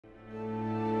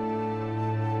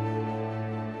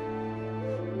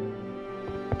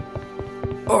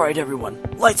Alright everyone,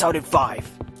 lights out in 5.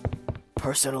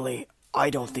 Personally, I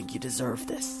don't think you deserve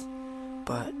this.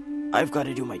 But I've got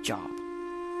to do my job.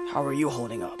 How are you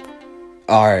holding up?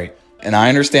 Alright, and I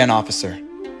understand, officer.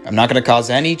 I'm not gonna cause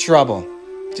any trouble.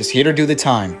 Just here to do the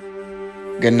time.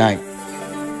 Good night.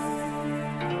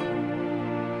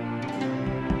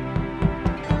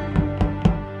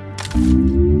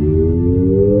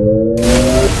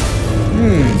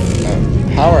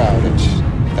 Power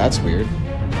outage. That's weird.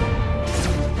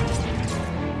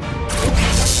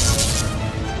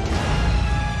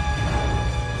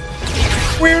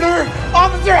 Weirder!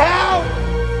 Officer, help!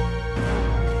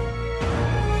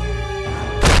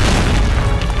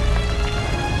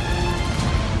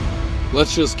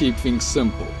 Let's just keep things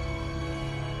simple.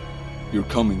 You're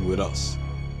coming with us.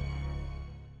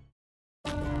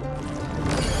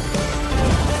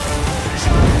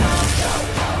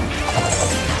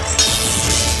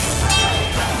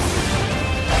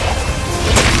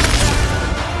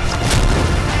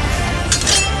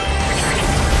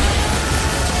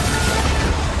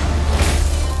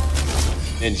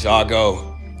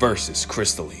 Ninjago versus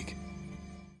Crystal League.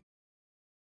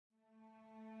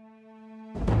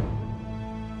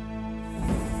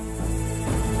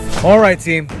 Alright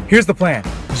team, here's the plan.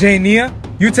 Jay and Nia,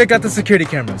 you take out the security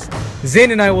cameras.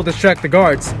 Zane and I will distract the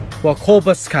guards while Cole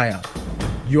busts Kai out.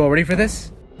 You all ready for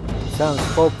this? Sounds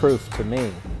foolproof to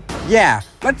me. Yeah,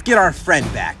 let's get our friend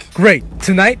back. Great,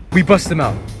 tonight we bust him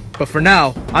out. But for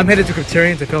now, I'm headed to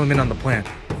Kryptarian to fill him in on the plan.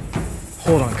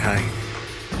 Hold on, Kai.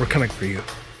 We're coming for you.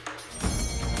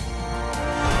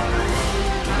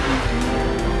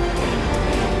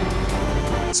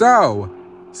 So,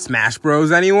 Smash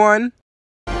Bros anyone?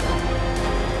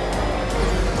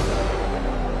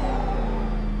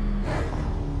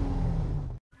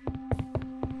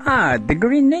 Ah, the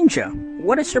Green Ninja.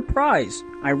 What a surprise.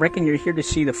 I reckon you're here to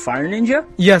see the Fire Ninja?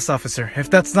 Yes, officer, if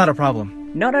that's not a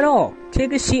problem. Not at all.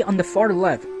 Take a seat on the far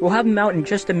left. We'll have him out in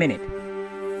just a minute.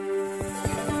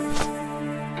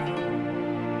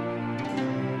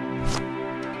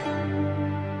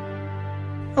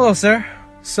 Hello, sir.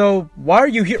 So, why are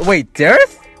you here? Wait,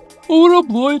 Dareth? Oh, what up,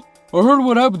 Lloyd? I heard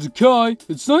what happened to Kai.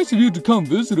 It's nice of you to come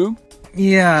visit him.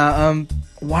 Yeah,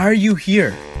 why are you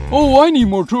here? Oh, I need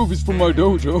more trophies for my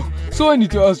dojo, so I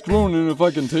need to ask Ronan if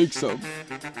I can take some.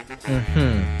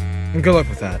 Good luck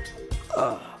with that.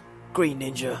 Green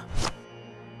Ninja,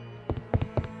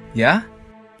 Yeah?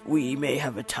 we may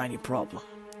have a tiny problem.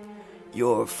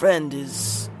 Your friend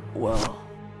is, well,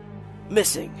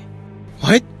 missing.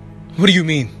 What? What do you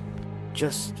mean?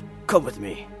 Just come with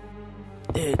me.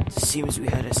 It seems we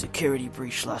had a security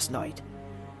breach last night.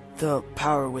 The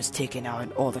power was taken out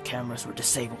and all the cameras were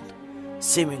disabled,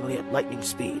 seemingly at lightning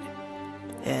speed.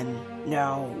 And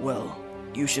now, well,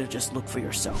 you should just look for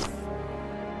yourself.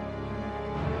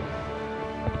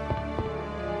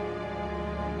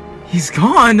 He's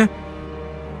gone!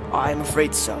 I'm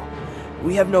afraid so.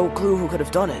 We have no clue who could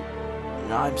have done it.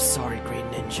 I'm sorry, Green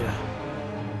Ninja.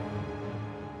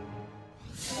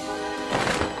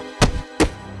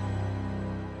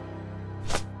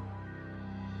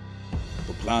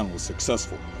 The plan was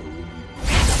successful.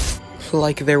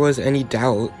 Like there was any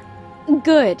doubt.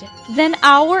 Good. Then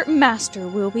our master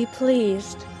will be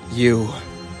pleased. You.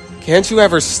 Can't you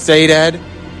ever stay dead?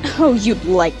 Oh, you'd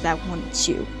like that, wouldn't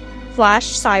you?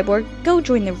 Flash, Cyborg, go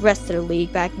join the rest of the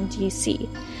league back in DC.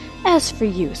 As for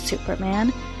you,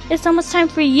 Superman, it's almost time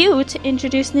for you to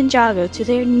introduce Ninjago to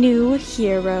their new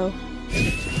hero.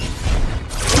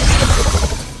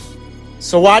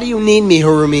 So why do you need me,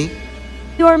 Harumi?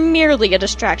 You are merely a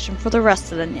distraction for the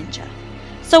rest of the ninja.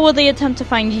 So while they attempt to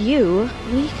find you,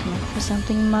 we can look for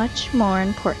something much more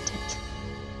important.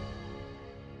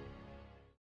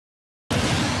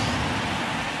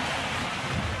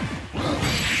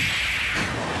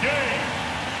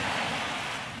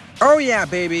 Oh yeah,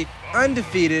 baby.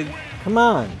 Undefeated. Come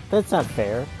on, that's not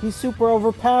fair. He's super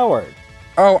overpowered.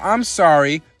 Oh, I'm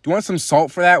sorry. Do you want some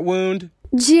salt for that wound?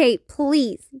 Jay,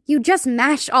 please. You just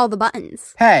mashed all the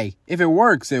buttons. Hey, if it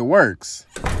works, it works.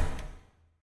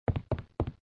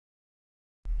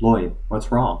 Lloyd,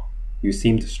 what's wrong? You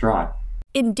seem distraught.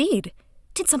 Indeed.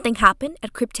 Did something happen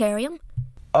at Kryptarium?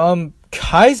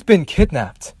 Kai's been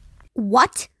kidnapped.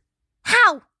 What?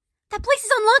 How? That place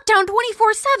is on lockdown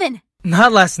 24/7.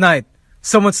 Not last night.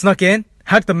 Someone snuck in,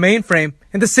 hacked the mainframe,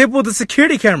 and disabled the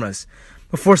security cameras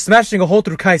before smashing a hole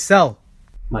through Kai's cell.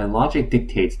 My logic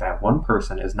dictates that one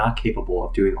person is not capable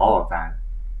of doing all of that.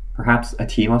 Perhaps a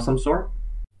team of some sort?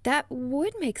 That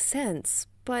would make sense,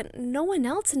 but no one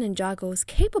else in Ninjago is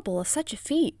capable of such a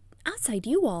feat, outside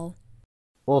you all.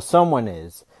 Well, someone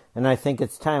is, and I think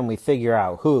it's time we figure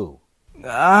out who.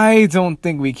 I don't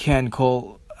think we can,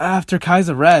 Cole. after Kai's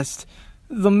arrest,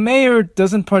 the mayor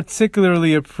doesn't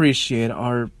particularly appreciate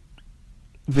our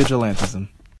vigilantism.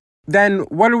 Then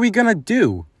what are we gonna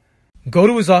do? Go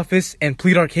to his office and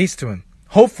plead our case to him.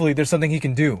 Hopefully there's something he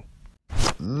can do.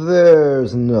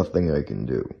 There's nothing I can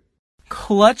do.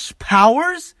 Clutch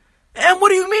powers? And what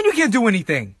do you mean you can't do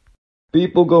anything?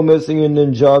 People go missing in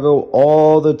Ninjago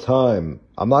all the time.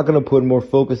 I'm not gonna put more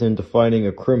focus into finding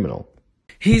a criminal.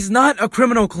 He's not a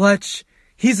criminal, Clutch.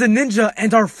 He's a ninja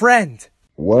and our friend.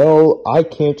 Well, I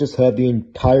can't just have the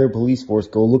entire police force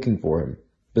go looking for him.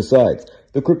 Besides,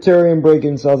 the Cryptarium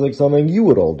break-in sounds like something you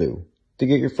would all do to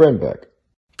get your friend back.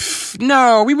 Pfft,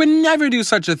 no, we would never do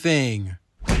such a thing.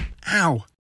 Ow.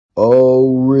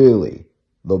 Oh, really?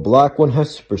 The black one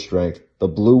has super strength, the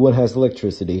blue one has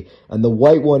electricity, and the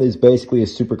white one is basically a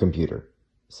supercomputer.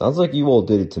 Sounds like you all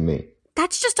did it to me.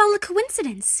 That's just all a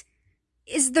coincidence.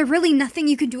 Is there really nothing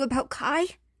you can do about Kai?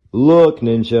 Look,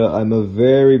 Ninja, I'm a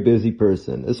very busy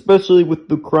person, especially with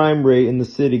the crime rate in the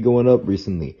city going up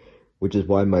recently, which is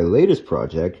why my latest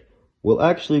project will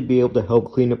actually be able to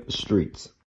help clean up the streets.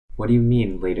 What do you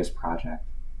mean, latest project?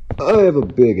 I have a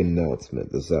big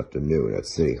announcement this afternoon at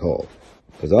City Hall,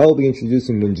 because I'll be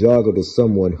introducing Ninjago to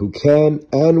someone who can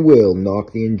and will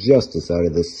knock the injustice out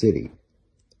of this city.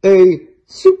 A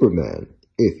Superman,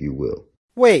 if you will.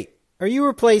 Wait, are you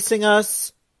replacing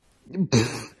us?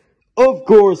 Of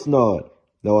course not.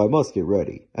 No, I must get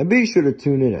ready. And be sure to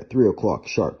tune in at 3 o'clock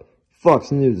sharp.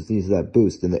 Fox News needs that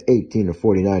boost in the 18 to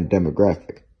 49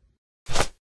 demographic.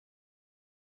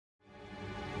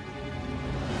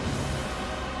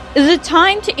 The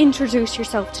time to introduce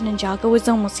yourself to Ninjago is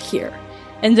almost here,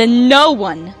 and then no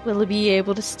one will be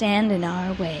able to stand in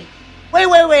our way. Wait,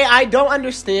 I don't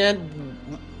understand.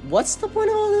 What's the point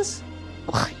of all this?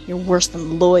 Ugh, you're worse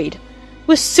than Lloyd.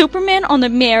 With Superman on the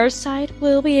mayor's side,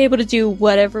 we'll be able to do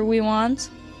whatever we want,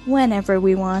 whenever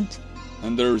we want.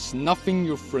 And there's nothing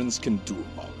your friends can do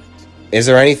about it. Is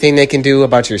there anything they can do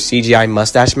about your CGI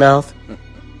mustache mouth?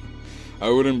 I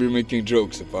wouldn't be making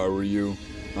jokes if I were you.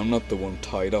 I'm not the one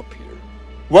tied up here.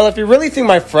 Well, if you really think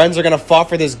my friends are gonna fall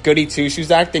for this goody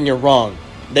two-shoes act, then you're wrong.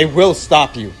 They will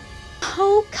stop you.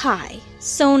 Oh, Kai,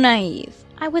 so naive.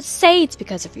 I would say it's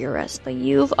because of your arrest, but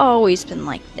you've always been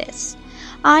like this.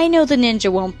 I know the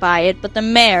ninja won't buy it, but the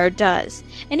mayor does.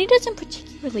 And he doesn't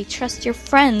particularly trust your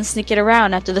friends to get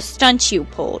around after the stunt you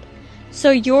pulled.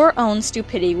 So your own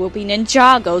stupidity will be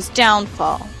Ninjago's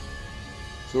downfall.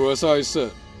 So as I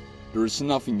said, there is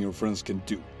nothing your friends can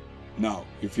do. Now,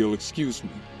 if you'll excuse me,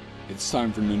 it's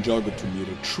time for Ninjago to meet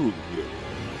a true hero.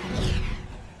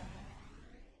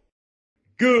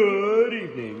 Good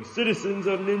evening, citizens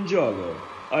of Ninjago.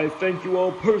 I thank you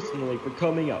all personally for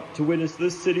coming out to witness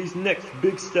this city's next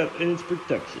big step in its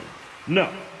protection. Now,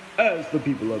 as the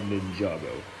people of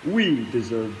Ninjago, we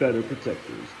deserve better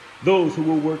protectors, those who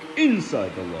will work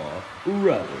inside the law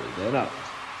rather than out.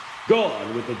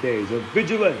 Gone with the days of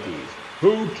vigilantes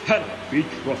who cannot be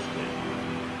trusted.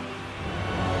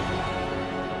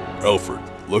 Alfred,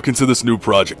 look into this new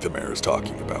project the mayor is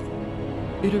talking about.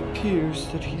 It appears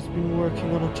that he's been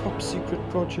working on a top-secret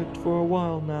project for a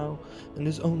while now, and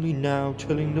is only now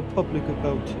telling the public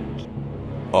about it.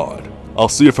 Odd. I'll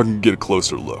see if I can get a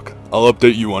closer look. I'll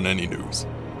update you on any news.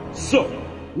 So,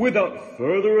 without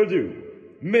further ado,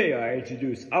 may I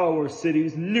introduce our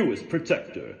city's newest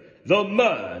protector, the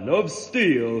Man of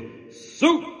Steel,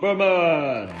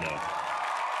 Superman!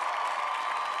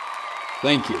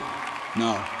 Thank you.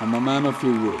 Now, I'm a man of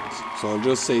few words, so I'll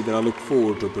just say that I look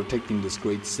forward to protecting this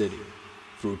great city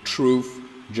through truth,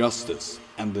 justice,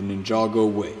 and the Ninjago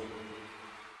way.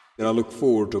 That I look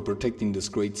forward to protecting this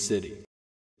great city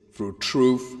through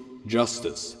truth,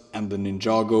 justice, and the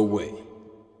Ninjago way.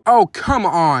 Oh, come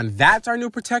on. That's our new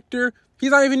protector?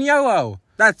 He's not even yellow.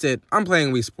 That's it. I'm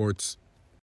playing Wii Sports.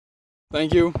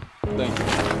 Thank you. Thank you.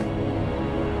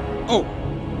 Oh,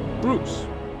 Bruce.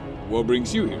 What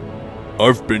brings you here?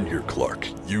 I've been here, Clark.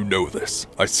 You know this.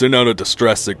 I sent out a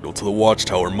distress signal to the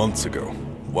Watchtower months ago.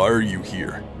 Why are you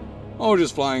here? Oh,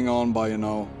 just flying on by,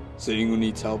 seeing who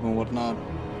needs help and whatnot.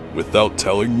 Without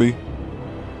telling me?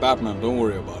 Batman, don't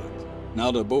worry about it. Now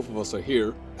that both of us are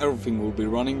here, everything will be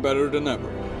running better than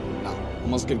ever. Now, I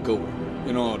must get going.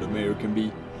 You know how the mayor can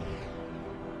be.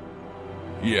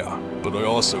 Yeah, but I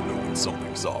also know when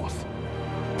something's off.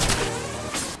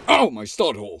 Ow, my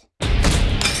stud hole!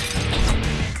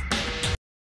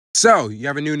 So, you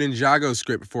have a new Ninjago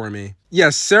script for me.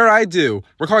 Yes, sir, I do.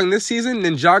 We're calling this season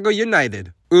Ninjago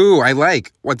United. Ooh, I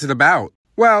like. What's it about?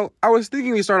 Well, I was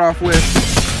thinking we start off with...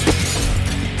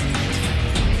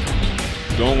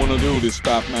 Don't want to do this,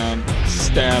 Batman.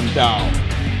 Stand down.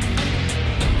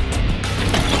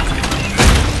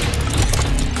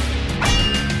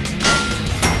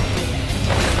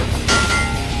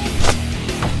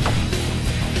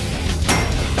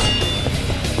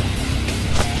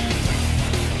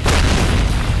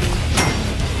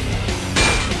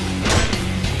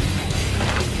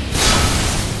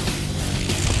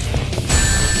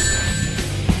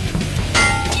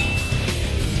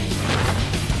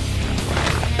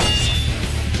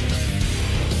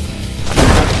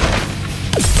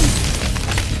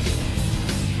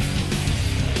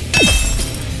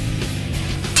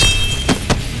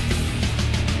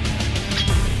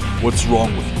 What's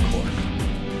wrong with you,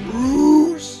 Clark?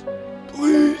 Bruce,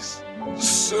 please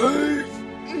save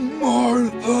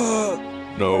Martha.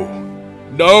 No.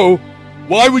 No!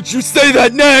 Why would you say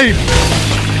that name?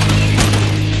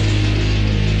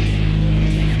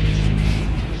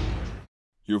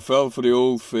 You fell for the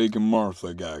old fake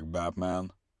Martha gag, Batman.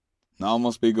 Now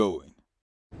must be going.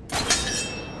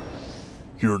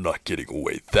 You're not getting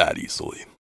away that easily.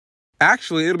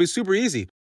 Actually, it'll be super easy.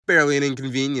 Barely an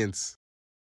inconvenience.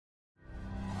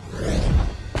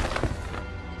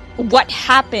 What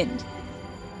happened?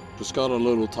 Just got a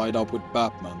little tied up with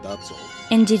Batman, that's all.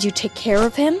 And did you take care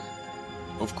of him?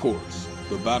 Of course.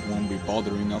 The Bat won't be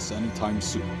bothering us anytime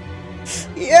soon.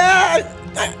 Yeah,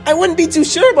 I wouldn't be too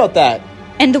sure about that.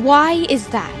 And why is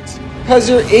that? Because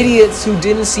you're idiots who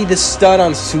didn't see the stud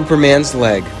on Superman's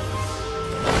leg.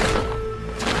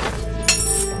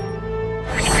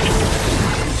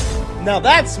 Now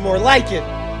that's more like it.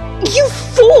 You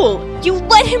fool! You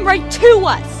led him right to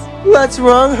us! What's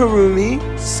wrong, Harumi?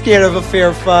 Scared of a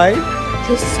fair fight?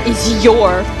 This is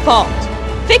your fault.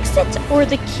 Fix it or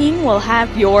the king will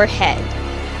have your head.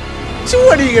 So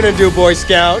what are you gonna do, Boy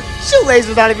Scout? Shoot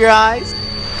lasers out of your eyes?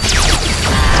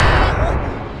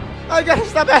 I gotta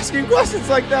stop asking questions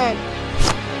like that.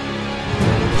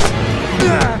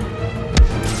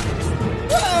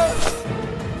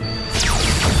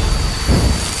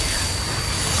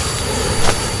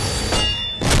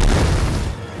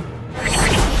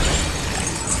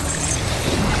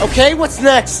 Okay, what's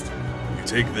next? You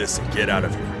take this and get out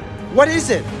of here. What is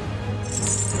it?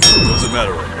 Doesn't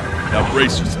matter right now. Now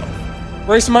brace yourself.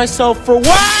 Brace myself for what?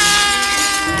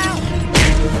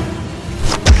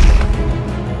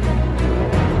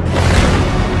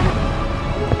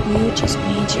 You just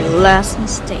made your last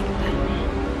mistake,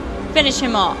 Batman. Finish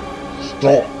him off.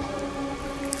 Stop!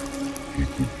 He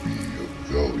could be a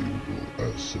valuable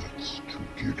asset to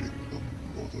getting the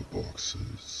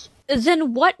Motherboxes.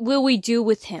 Then what will we do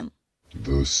with him?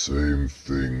 The same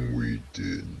thing we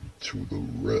did to the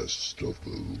rest of the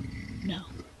League. No.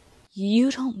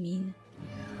 You don't mean...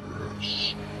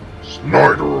 Yes.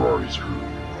 Snyderize her.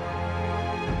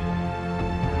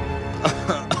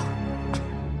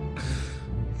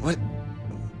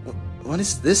 What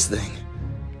is this thing?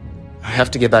 I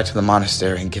have to get back to the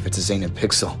monastery and give it to Zane and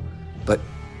Pixel. But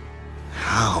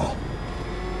how?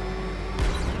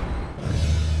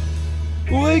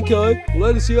 Wait, Kai.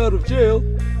 Let us you out of jail.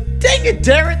 Dang it,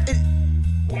 Derek!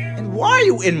 And why are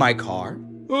you in my car?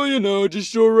 Oh, you know, just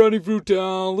stroll running through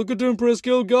town, looking to impress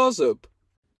Gil Gossip.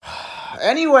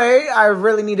 Anyway, I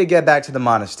really need to get back to the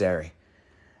monastery.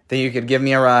 Think you could give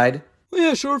me a ride?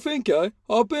 Yeah, sure thing, Kai.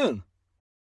 Hop in.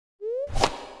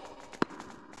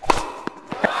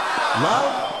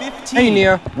 Love 15. Hey,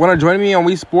 Nia. Wanna join me on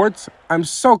Wii Sports? I'm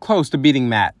so close to beating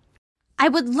Matt. I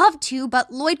would love to,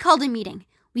 but Lloyd called a meeting.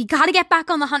 We gotta get back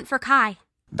on the hunt for Kai.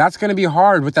 That's gonna be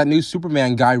hard with that new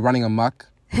Superman guy running amok.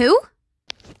 Who?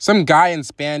 Some guy in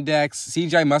spandex,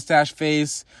 CGI mustache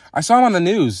face. I saw him on the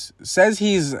news. Says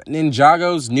he's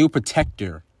Ninjago's new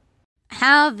protector.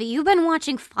 Have you been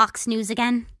watching Fox News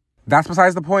again? That's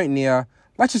besides the point, Nia.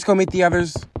 Let's just go meet the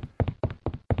others.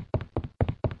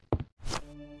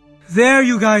 There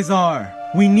you guys are.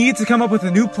 We need to come up with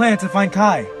a new plan to find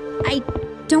Kai. I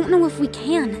don't know if we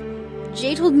can.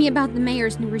 Jay told me about the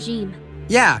mayor's new regime.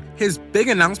 Yeah, his big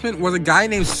announcement was a guy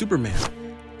named Superman.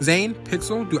 Zane,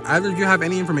 Pixel, do either of you have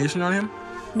any information on him?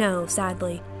 No,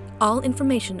 sadly. All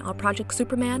information on Project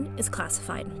Superman is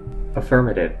classified.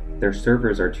 Affirmative. Their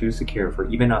servers are too secure for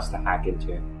even us to hack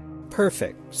into.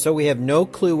 Perfect. So we have no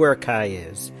clue where Kai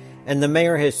is, and the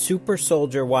mayor has Super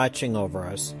Soldier watching over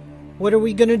us. What are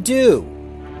we gonna do?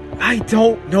 I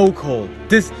don't know, Cole.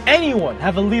 Does anyone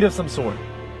have a lead of some sort?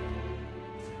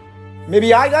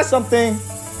 Maybe I got something.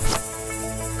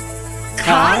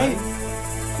 Kai?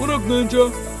 What up,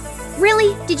 Ninja?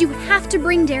 Really? Did you have to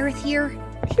bring Dareth here?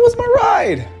 He was my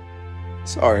ride.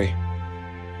 Sorry.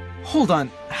 Hold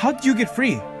on. How did you get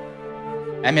free?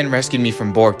 Batman rescued me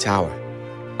from Borg Tower.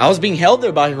 I was being held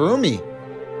there by Harumi.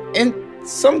 And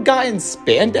some guy in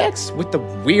spandex with the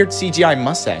weird CGI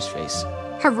mustache face.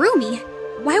 Harumi?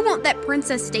 Why won't that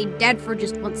princess stay dead for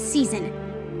just one season?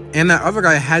 And that other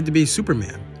guy had to be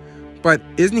Superman. But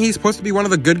isn't he supposed to be one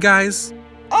of the good guys?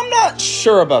 I'm not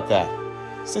sure about that,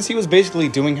 since he was basically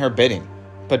doing her bidding.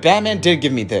 But Batman did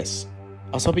give me this.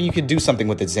 I was hoping you could do something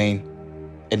with it, Zane.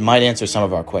 It might answer some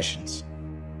of our questions.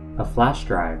 A flash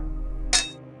drive.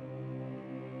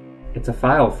 It's a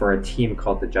file for a team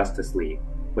called the Justice League,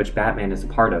 which Batman is a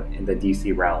part of in the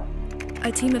DC realm.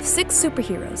 A team of 6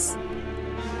 superheroes.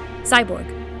 Cyborg,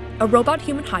 a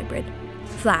robot-human hybrid.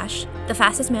 Flash, the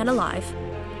fastest man alive.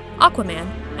 Aquaman,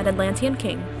 an Atlantean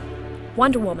king.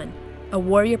 Wonder Woman, a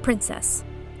warrior princess.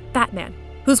 Batman,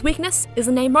 whose weakness is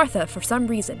the name Martha for some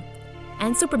reason.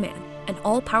 And Superman, an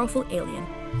all-powerful alien.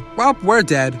 Well, we're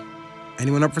dead.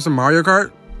 Anyone up for some Mario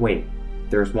Kart? Wait,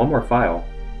 there's one more file.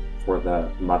 For the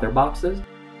Motherboxes?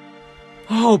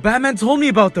 Oh, Batman told me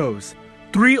about those.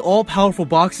 3 all-powerful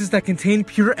boxes that contain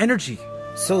pure energy.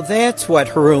 So that's what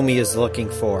Harumi is looking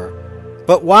for.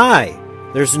 But why?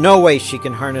 There's no way she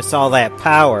can harness all that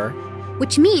power.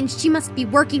 Which means she must be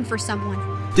working for someone.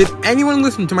 Did anyone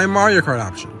listen to my Mario Kart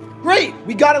option? Great!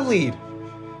 We got a lead!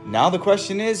 Now the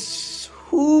question is,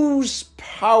 who's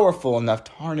powerful enough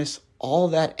to harness all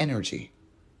that energy?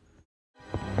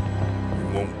 You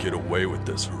won't get away with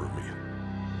this, Harumi.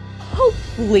 Oh,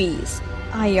 please.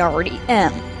 I already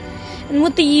am. And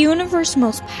with the universe's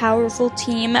most powerful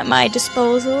team at my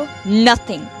disposal,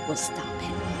 nothing will stop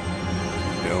him.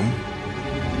 Him?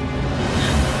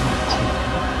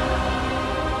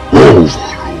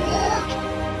 Overlord,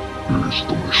 is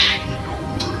the machine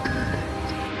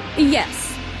ready?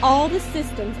 Yes, all the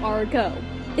systems are a go.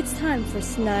 It's time for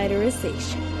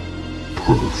Snyderization.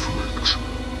 Perfect.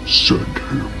 Send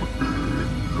him in.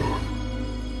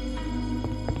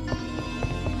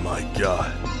 My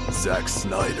God, Zack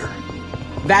Snyder.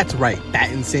 That's right,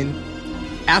 Pattinson.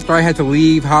 After I had to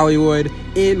leave Hollywood,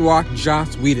 in walked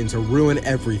Joss Whedon to ruin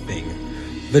everything.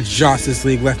 The Justice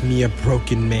League left me a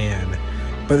broken man.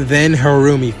 But then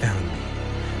Harumi found me.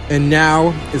 And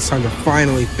now, it's time to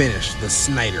finally finish the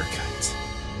Snyder Cut.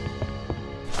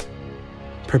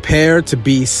 Prepare to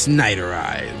be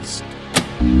Snyderized.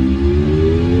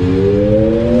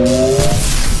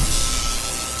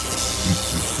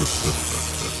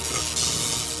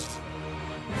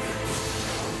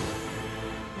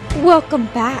 Welcome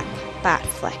back,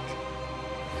 Batfleck.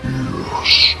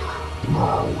 Yes,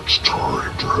 now it's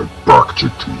time to head back to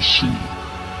DC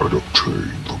and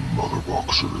obtain the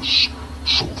Motherboxes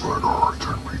so that I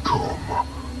can become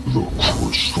the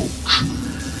Crystal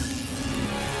Key.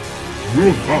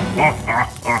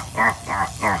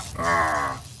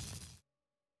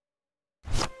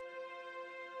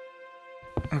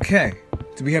 Okay,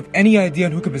 do we have any idea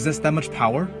on who could possess that much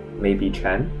power? Maybe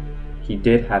Chen? He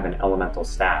did have an elemental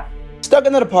staff. Stuck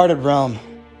in the departed realm.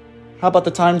 How about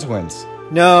the Time Twins?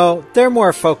 No, they're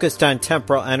more focused on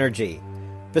temporal energy.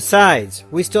 Besides,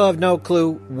 we still have no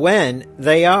clue when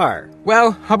they are.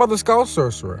 Well, how about the Skull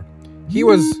Sorcerer? He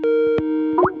was...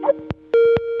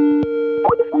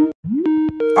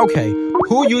 Okay,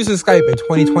 who uses Skype in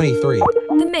 2023?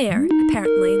 The mayor,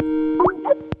 apparently.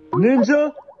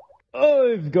 Ninja,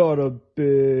 I've got a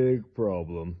big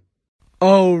problem.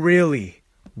 Oh, really?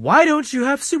 Why don't you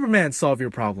have Superman solve your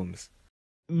problems?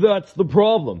 That's the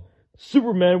problem.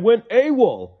 Superman went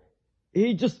AWOL.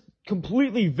 He just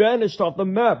completely vanished off the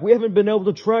map. We haven't been able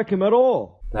to track him at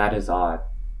all. That is odd.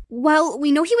 Well,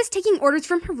 we know he was taking orders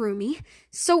from Harumi,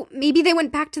 so maybe they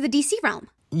went back to the DC realm.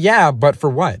 Yeah, but for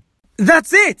what?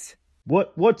 That's it!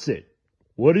 What's it?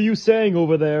 What are you saying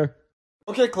over there?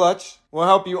 Okay, Clutch. We'll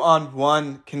help you on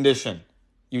one condition.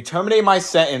 You terminate my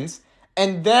sentence,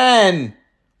 and then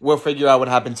we'll figure out what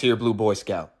happened to your Blue Boy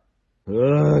Scout.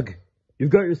 Ugh.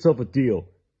 You've got yourself a deal.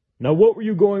 Now what were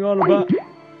you going on about?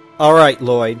 Alright,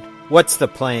 Lloyd. What's the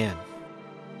plan?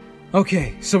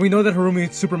 Okay, so we know that Harumi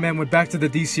and Superman went back to the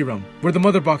DC realm, where the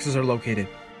Motherboxes are located.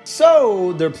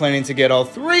 So, they're planning to get all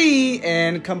 3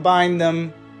 and combine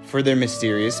them for their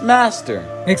mysterious master.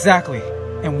 Exactly.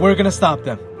 And we're gonna stop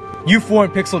them. You 4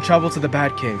 and Pixel travel to the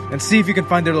Batcave and see if you can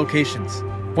find their locations.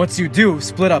 Once you do,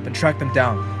 split up and track them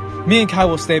down. Me and Kai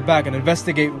will stay back and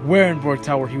investigate where in Borg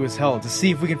Tower he was held to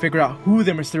see if we can figure out who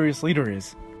their mysterious leader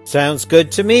is. Sounds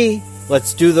good to me.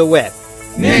 Let's do the whip.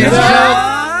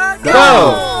 Ninja,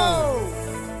 go!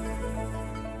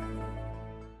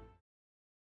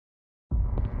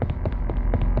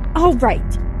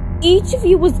 Alright, each of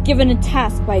you was given a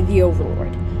task by the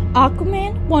Overlord.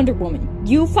 Aquaman, Wonder Woman,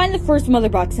 you find the first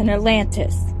Motherbox in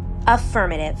Atlantis.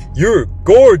 Affirmative. You're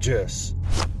gorgeous!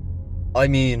 I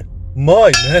mean,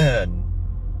 my man!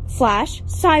 Flash,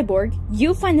 Cyborg,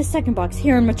 you find the second box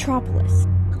here in Metropolis.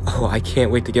 Oh, I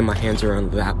can't wait to get my hands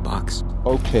around that box.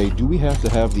 Okay, do we have to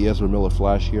have the Ezra Miller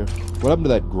Flash here? What happened to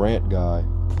that Grant guy?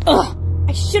 Ugh!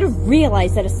 I should have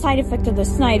realized that a side effect of the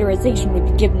Snyderization would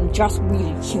be given Joss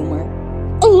Whedon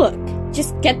humor. Look,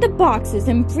 just get the boxes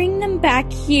and bring them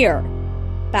back here.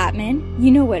 Batman, you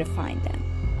know where to find them.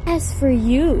 As for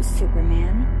you,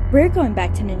 Superman, we're going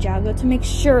back to Ninjago to make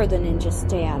sure the ninjas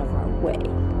stay out of our way.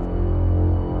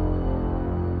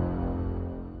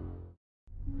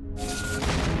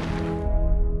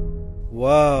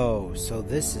 Whoa, so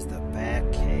this is the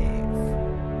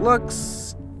Batcave.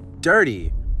 Looks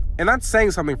dirty. And that's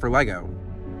saying something for Lego.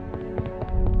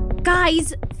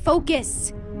 Guys,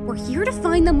 focus. We're here to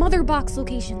find the mother box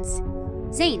locations.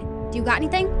 Zane, do you got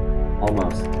anything?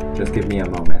 Almost. Just give me a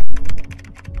moment.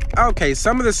 Okay,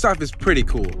 some of this stuff is pretty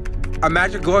cool. A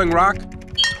magic glowing rock?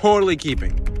 Totally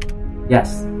keeping.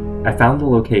 Yes, I found the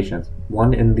locations.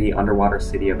 One in the underwater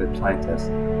city of Atlantis,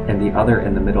 and the other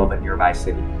in the middle of a nearby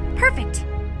city. Perfect.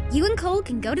 You and Cole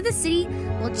can go to the city,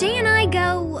 while Jay and I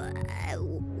go...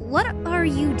 what are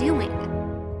you doing?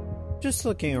 Just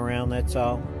looking around, that's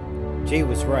all. Jay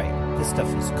was right. This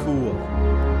stuff is cool.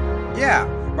 Yeah,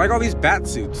 like all these bat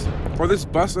suits. Or this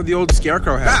bust of the old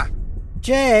scarecrow head. Ah!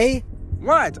 Jay!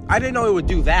 What? I didn't know it would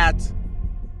do that.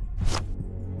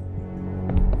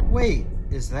 Wait,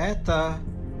 is that the...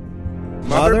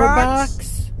 Mother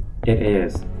box? It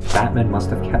is. Batman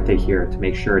must have kept it here to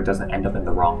make sure it doesn't end up in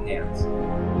the wrong hands.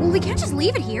 Well, we can't just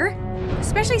leave it here.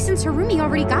 Especially since Harumi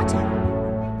already got to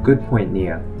him. Good point,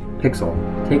 Nia. Pixel,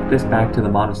 take this back to the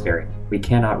monastery. We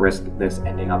cannot risk this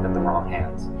ending up in the wrong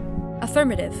hands.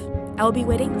 Affirmative. I will be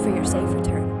waiting for your safe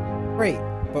return. Great,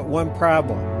 but one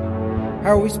problem.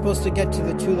 How are we supposed to get to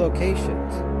the two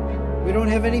locations? We don't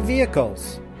have any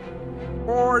vehicles.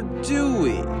 Or do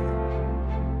we?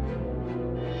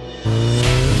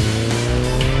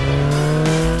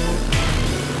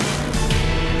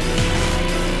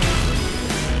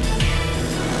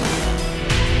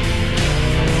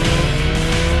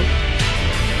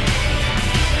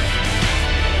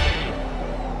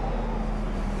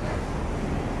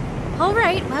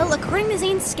 Alright, well, according to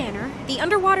Zane's scanner, the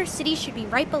underwater city should be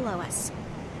right below us.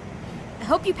 I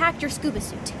hope you packed your scuba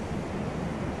suit.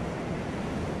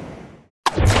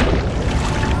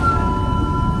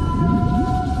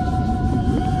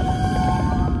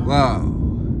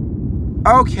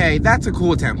 Whoa. Okay, that's a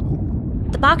cool temple.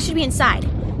 The box should be inside.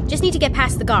 Just need to get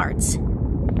past the guards.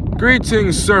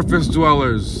 Greetings, surface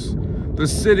dwellers. The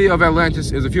city of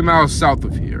Atlantis is a few miles south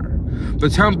of here. The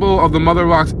temple of the Mother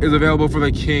Box is available for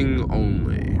the king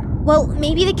only. Well,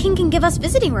 maybe the king can give us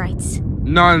visiting rights.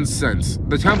 Nonsense.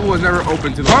 The temple was never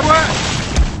open to the public.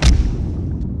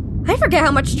 I forget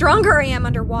how much stronger I am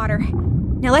underwater.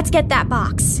 Now let's get that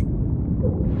box.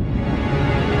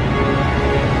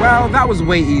 Well, that was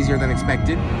way easier than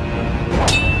expected.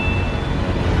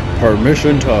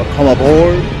 Permission to come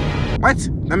aboard? What?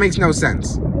 That makes no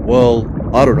sense. Well,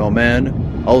 I don't know, man.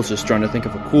 I was just trying to think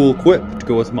of a cool quip to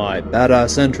go with my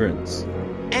badass entrance.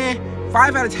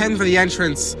 5 out of 10 for the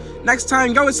entrance. Next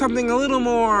time, go with something a little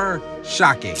more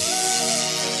shocking.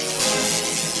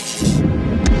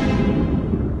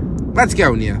 Let's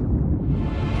go, Nia.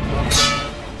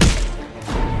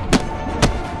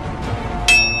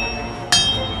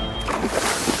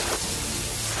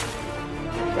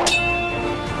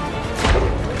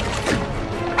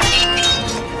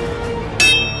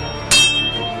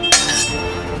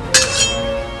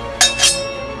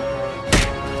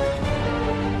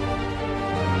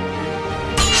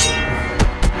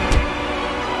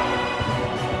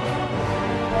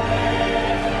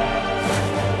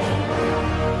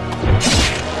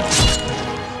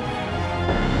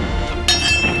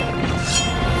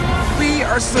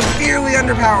 Are severely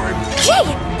underpowered. Jay,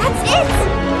 that's it!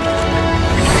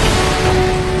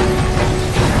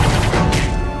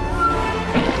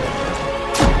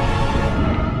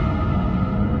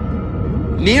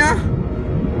 Nia?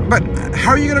 But how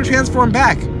are you going to transform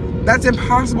back? That's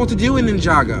impossible to do in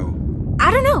Ninjago.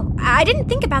 I don't know. I didn't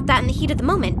think about that in the heat of the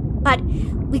moment. But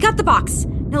we got the box.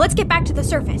 Now let's get back to the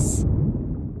surface.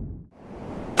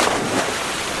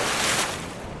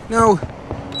 No.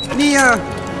 Nia!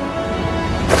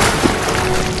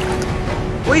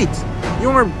 Wait,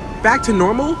 you're back to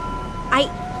normal? I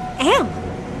am.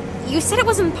 You said it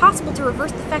wasn't possible to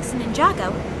reverse the effects in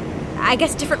Ninjago. I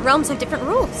guess different realms have different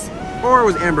rules. Or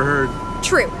was Amber Heard?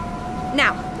 True.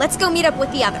 Now, let's go meet up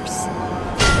with the others.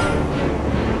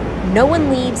 No one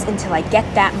leaves until I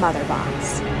get that mother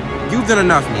box. You've done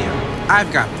enough, Nia.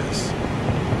 I've got this.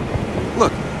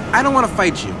 Look, I don't want to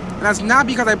fight you. And that's not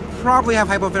because I probably have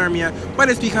hypothermia, but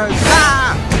it's because...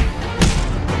 Ah!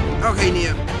 Okay,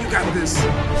 Nia. Got this.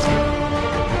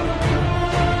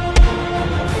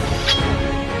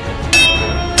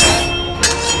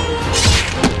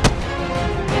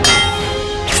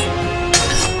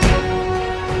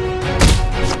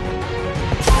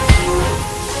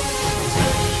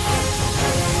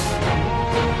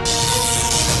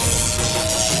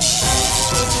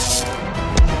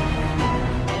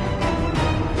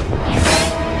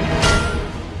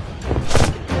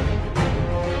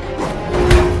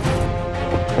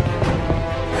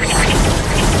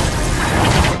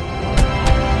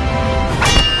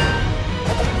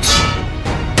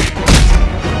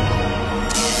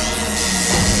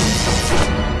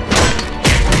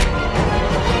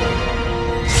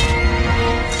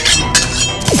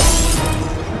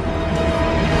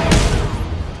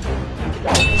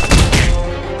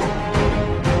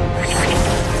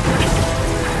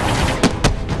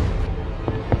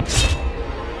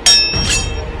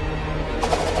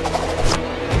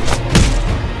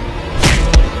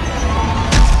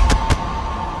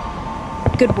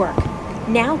 Good work.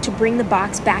 Now to bring the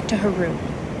box back to Harumi.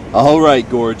 Alright,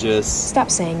 gorgeous. Stop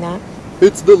saying that.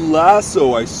 It's the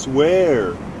lasso, I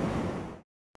swear.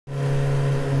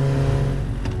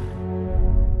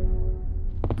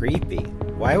 Creepy.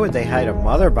 Why would they hide a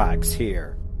mother box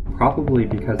here? Probably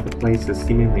because the place is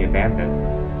seemingly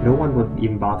abandoned. No one would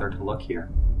even bother to look here.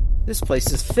 This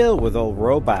place is filled with old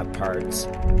robot parts.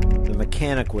 The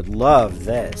mechanic would love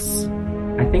this.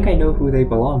 I think I know who they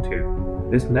belong to.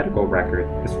 This medical record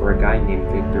is for a guy named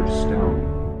Victor Stone.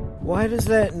 Why does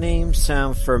that name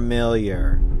sound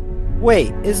familiar?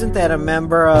 Wait, isn't that a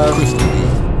member of... Crystal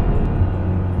League.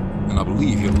 And I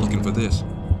believe you're looking for this.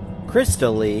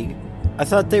 Crystal League? I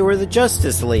thought they were the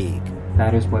Justice League.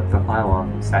 That is what the file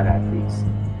on them said, at least.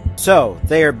 So,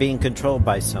 they are being controlled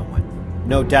by someone.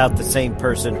 No doubt the same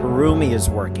person Harumi is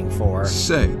working for.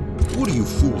 Say, what are you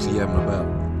fools yapping about?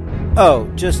 Oh,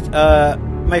 just,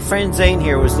 my friend Zane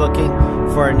here was looking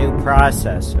for a new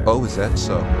processor. Oh, is that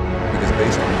so? Because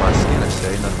based on my scanner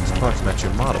today, none of these parts match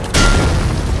your model.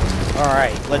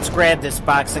 Alright, let's grab this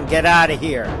box and get out of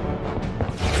here.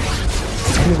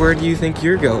 And where do you think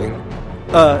you're going?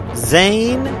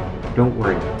 Zane? Don't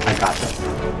worry, I got this.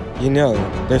 You know,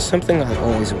 there's something I've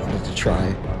always wanted to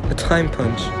try. A time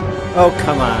punch. Oh,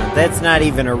 come on, that's not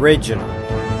even original.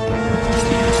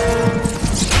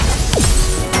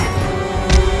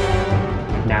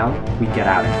 Now, we get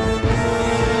out of here.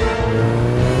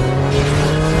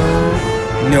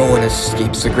 No one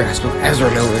escapes the grasp of Ezra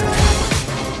Miller.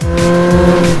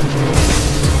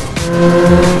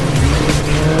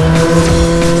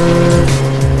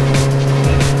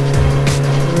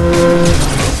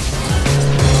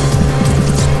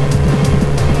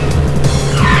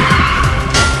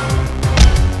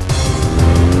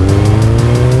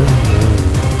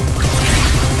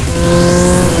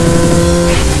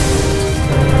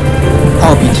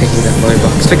 I'll be taking that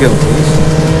Motherbox to go, please.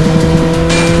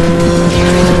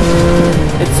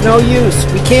 It's no use.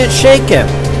 We can't shake him.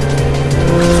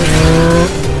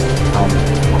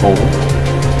 Cole,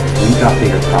 we got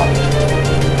bigger problems.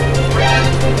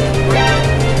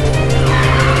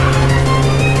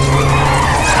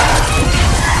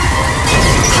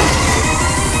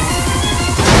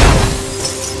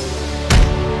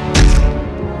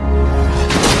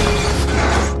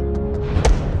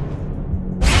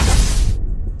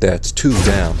 That's 2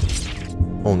 down.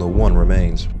 Only 1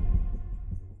 remains.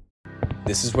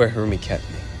 This is where Harumi kept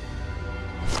me.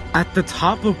 At the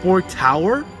top of Borg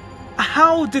Tower?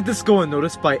 How did this go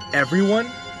unnoticed by everyone?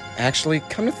 Actually,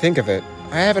 come to think of it,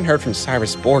 I haven't heard from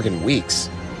Cyrus Borg in weeks.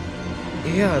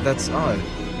 Yeah, that's odd.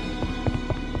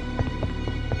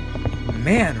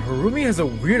 Man, Harumi has a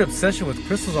weird obsession with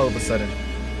crystals all of a sudden.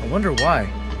 I wonder why.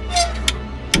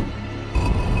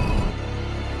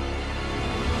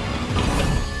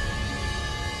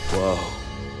 Whoa.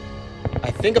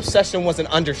 I think obsession was an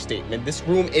understatement. This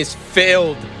room is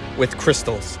filled with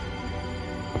crystals.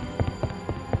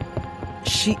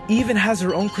 She even has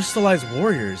her own crystallized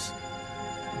warriors.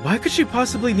 Why could she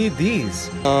possibly need these?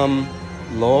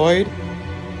 Lloyd?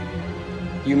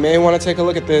 You may want to take a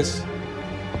look at this.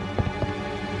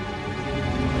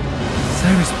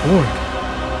 Cyrus Borg.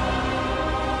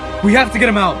 We have to get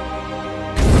him out.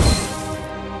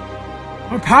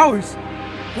 Our powers!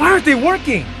 Why aren't they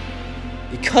working?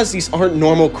 Because these aren't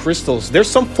normal crystals. They're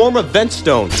some form of vent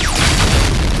stone.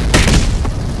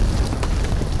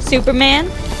 Superman,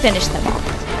 finish them off.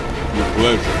 With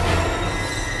pleasure.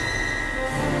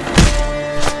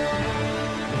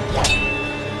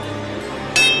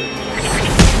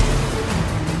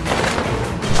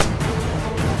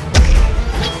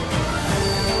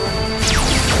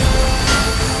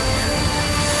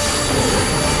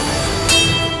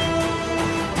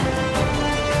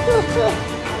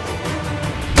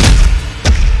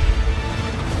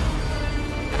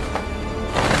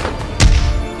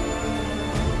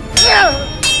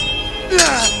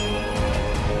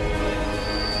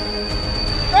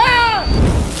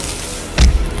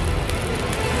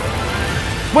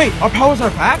 Wait, our powers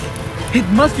are back? It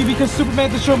must be because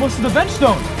Superman destroyed most of the vent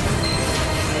stones.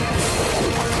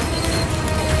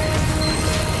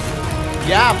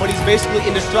 Yeah, but he's basically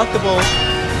indestructible.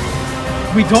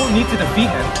 We don't need to defeat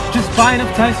him. Just buy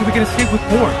enough time so we can escape with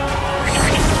Borg.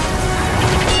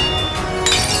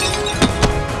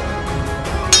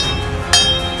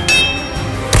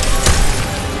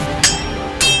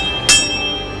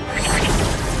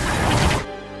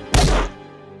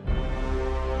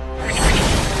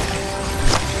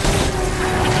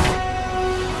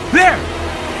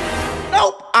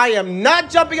 I am not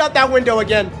jumping out that window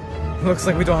again. Looks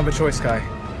like we don't have a choice, Kai.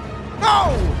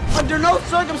 No! Under no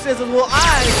circumstances will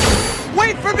I...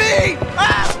 Wait for me!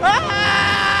 Ah!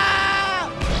 Ah!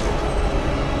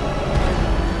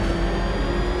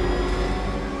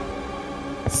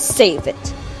 save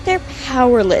it. They're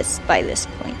powerless by this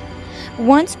point.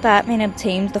 Once Batman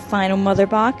obtains the final Mother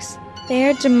Box,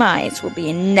 their demise will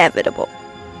be inevitable.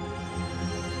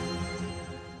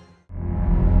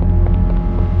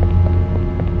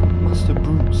 Master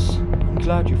Bruce, I'm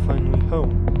glad you're finally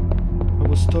home. I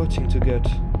was starting to get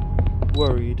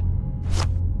worried.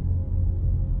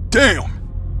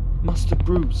 Damn! Master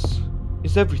Bruce,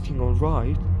 is everything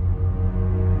alright?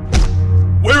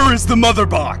 Where is the Mother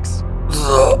Box?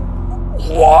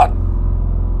 What?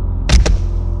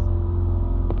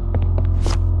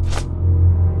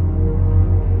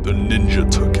 The ninja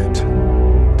took it.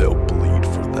 They'll bleed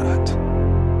for that.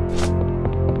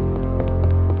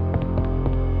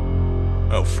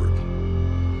 Alfred.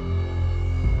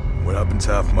 What happened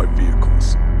to half my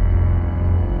vehicles?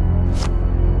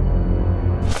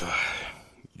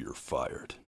 You're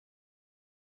fired.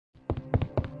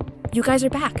 You guys are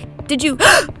back. Did you...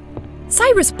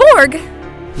 Cyrus Borg!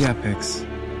 Yeah, Pix.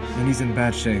 And he's in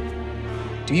bad shape.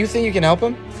 Do you think you can help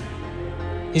him?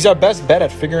 He's our best bet at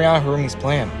figuring out Harumi's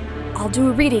plan. I'll do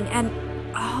a reading and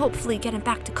hopefully get him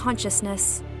back to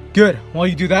consciousness. Good. While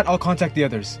you do that, I'll contact the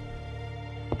others.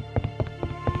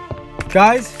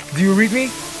 Guys, do you read me?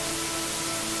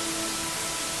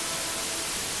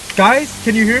 Guys,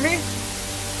 can you hear me?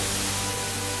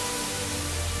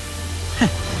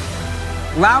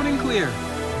 Loud and clear.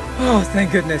 Oh,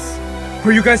 thank goodness.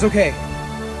 Are you guys okay?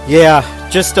 Yeah,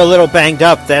 just a little banged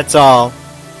up, that's all.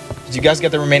 Did you guys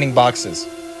get the remaining boxes?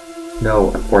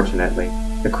 No, unfortunately.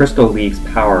 The Crystal League's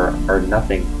power are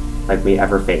nothing like we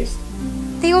ever faced.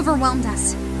 They overwhelmed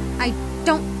us. I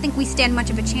don't think we stand much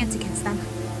of a chance against them.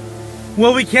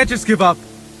 Well, we can't just give up.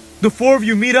 The four of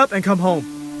you meet up and come home.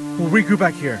 We'll regroup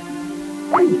back here.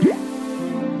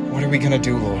 What are we gonna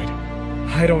do, Lloyd?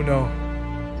 I don't know.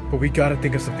 But we gotta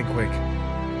think of something quick.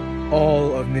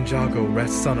 All of Ninjago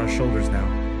rests on our shoulders now.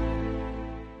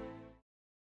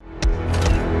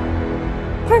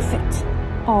 Perfect.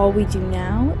 All we do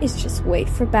now is just wait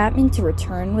for Batman to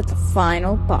return with the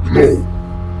final box. No!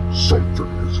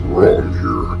 Something is wrong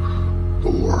here. The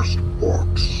last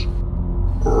box.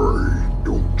 I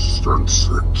don't sense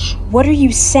it. What are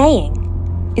you saying?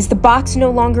 Is the box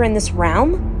no longer in this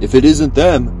realm? If it isn't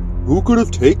them, who could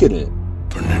have taken it?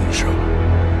 The ninja.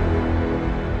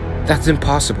 That's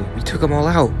impossible. We took them all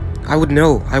out. I would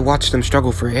know. I watched them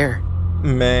struggle for air.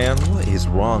 Man, what is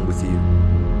wrong with you?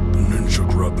 The ninja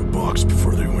grabbed the box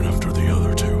before they went after the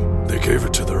other two. They gave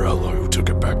it to their ally who took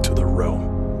it back to the realm.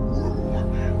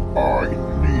 I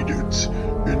need it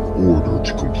in order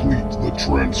to complete the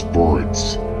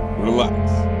transference. Relax,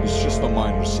 it's just a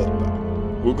minor setback.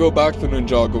 We'll go back to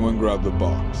Ninjago and grab the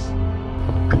box.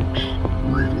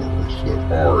 Don't realize that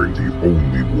I'm the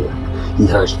only one who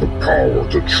has the power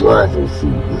to travel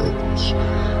through realms.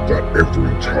 That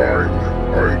every time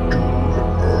I do,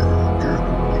 I get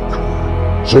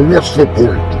weaker. So what's the point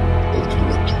of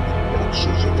collecting the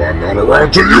boxes if I'm not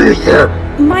around to use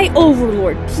them? My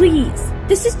Overlord, please.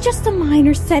 This is just a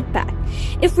minor setback.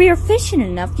 If we are efficient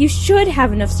enough, you should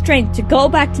have enough strength to go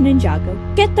back to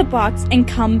Ninjago, get the box, and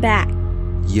come back.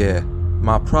 Yeah,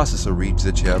 my processor reads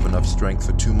that you have enough strength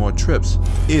for 2 more trips,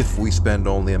 if we spend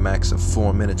only a max of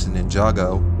 4 minutes in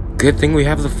Ninjago. Good thing we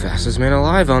have the fastest man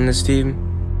alive on this team.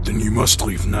 Then you must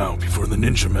leave now before the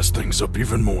ninja mess things up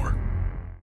even more.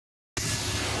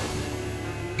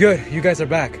 Good, you guys are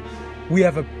back. We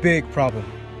have a big problem.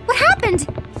 What happened?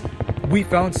 We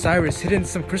found Cyrus hidden in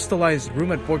some crystallized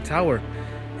room at Borg Tower,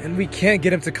 and we can't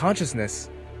get him to consciousness.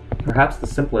 Perhaps the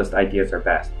simplest ideas are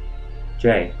best.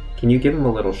 Jay, can you give him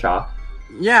a little shock?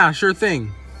 Yeah, sure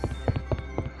thing.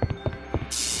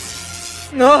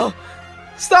 No!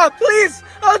 Stop, please!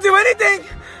 I'll do anything!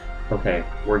 Okay,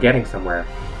 we're getting somewhere.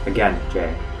 Again,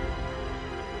 Jay.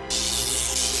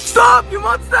 Stop, you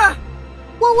monster!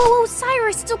 Whoa,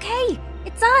 Cyrus, it's okay.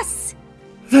 It's us.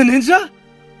 The ninja?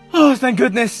 Oh, thank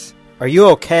goodness. Are you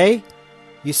okay?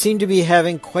 You seem to be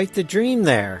having quite the dream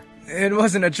there. It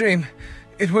wasn't a dream.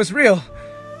 It was real.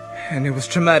 And it was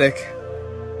traumatic.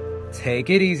 Take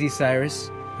it easy,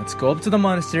 Cyrus. Let's go up to the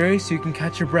monastery so you can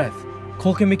catch your breath.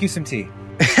 Cole can make you some tea.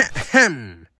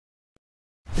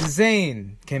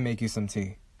 Zane can make you some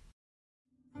tea.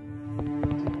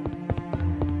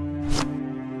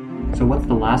 So what's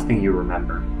the last thing you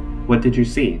remember? What did you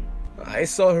see? I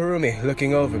saw Harumi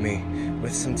looking over me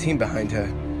with some team behind her.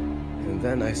 And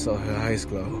then I saw her eyes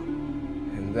glow.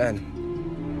 And then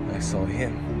I saw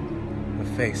him. A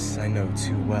face I know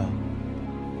too well.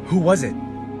 Who was it?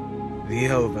 The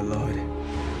Overlord.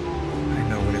 I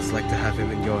know what it's like to have him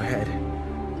in your head.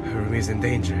 Harumi's in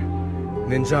danger.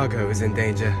 Ninjago is in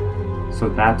danger. So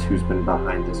that's who's been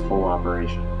behind this whole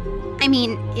operation. I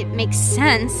mean, it makes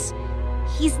sense.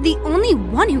 He's the only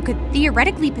one who could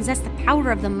theoretically possess the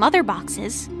power of the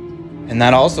Motherboxes. And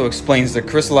that also explains the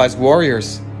crystallized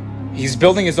warriors. He's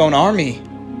building his own army.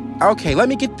 Okay, let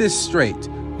me get this straight.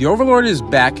 The Overlord is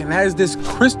back and has this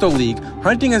Crystal League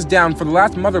hunting us down for the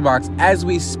last Motherbox as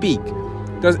we speak.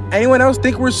 Does anyone else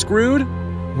think we're screwed?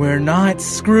 We're not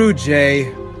screwed,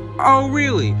 Jay. Oh,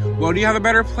 really? Well, do you have a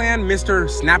better plan, Mr.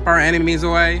 Snap Our Enemies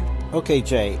Away? Okay,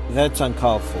 Jay, that's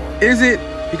uncalled for. Is it?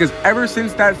 Because ever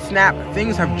since that snap,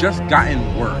 things have just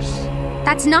gotten worse.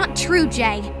 That's not true,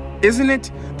 Jay. Isn't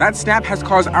it? That snap has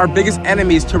caused our biggest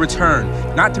enemies to return.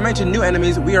 Not to mention new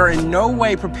enemies we are in no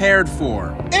way prepared for.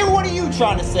 And what are you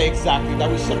trying to say exactly? That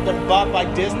we should have been bought by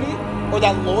Disney? Or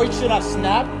that Lloyd should have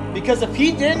snapped? Because if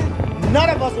he didn't, none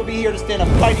of us would be here to stand a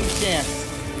fighting chance.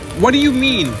 What do you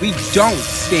mean, we don't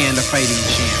stand a fighting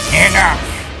chance? Enough!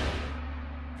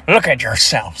 Look at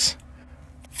yourselves.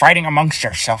 Fighting amongst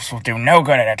yourselves will do no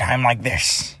good at a time like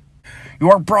this. You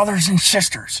are brothers and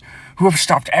sisters who have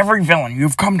stopped every villain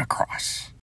you've come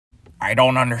across. I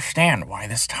don't understand why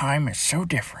this time is so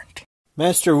different.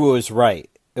 Master Wu is right.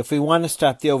 If we want to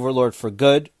stop the Overlord for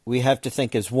good, we have to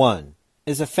think as one,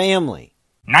 as a family.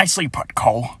 Nicely put,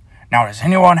 Cole. Now, does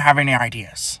anyone have any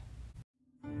ideas?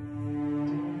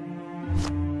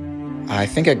 I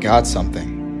think I got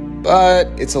something, but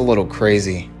it's a little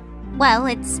crazy. Well,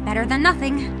 it's better than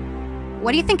nothing.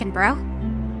 What are you thinking, bro?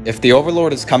 If the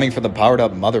Overlord is coming for the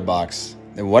powered-up Mother Box,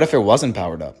 then what if it wasn't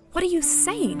powered up? What are you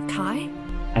saying, Kai?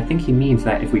 I think he means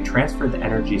that if we transfer the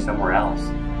energy somewhere else,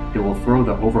 it will throw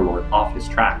the Overlord off his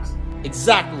tracks.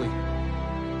 Exactly.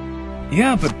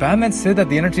 Yeah, but Batman said that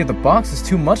the energy of the box is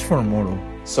too much for Immortal.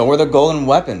 So were the golden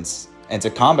weapons, and to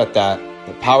combat that,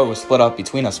 the power was split up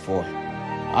between us four.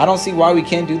 I don't see why we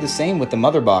can't do the same with the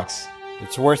Mother Box.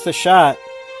 It's worth a shot.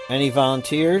 Any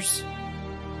volunteers?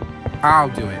 I'll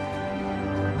do it.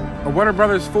 Or what are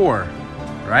brothers for,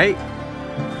 right?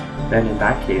 Then in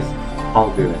that case,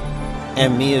 I'll do it.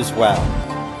 And me as well.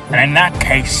 And in that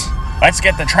case, let's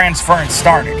get the transference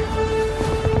started.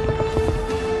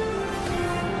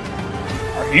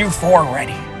 Are you four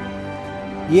ready?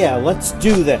 Yeah, let's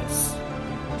do this.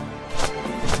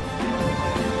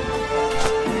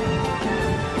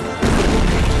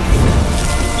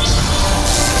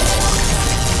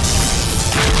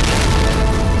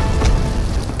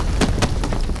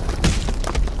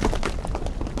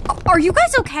 Are you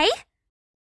guys okay?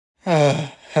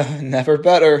 Never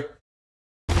better.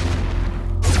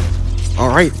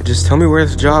 Alright, just tell me where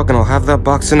to jog and I'll have that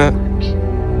box in a...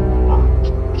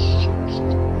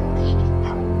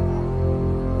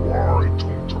 Why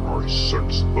don't I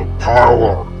sense the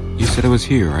power? You said it was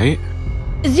here, right?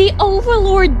 The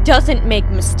Overlord doesn't make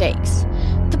mistakes.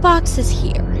 The box is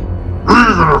here.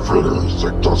 Even if it is,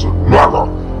 it doesn't matter.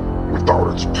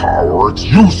 Without its power, it's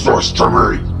useless to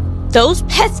me. Those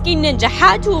pesky ninja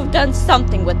had to have done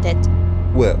something with it.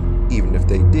 Well, even if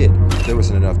they did, there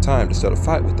wasn't enough time to start a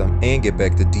fight with them and get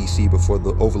back to DC before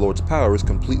the Overlord's power is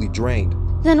completely drained.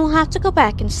 Then we'll have to go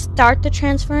back and start the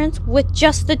transference with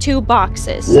just the 2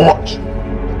 boxes. What?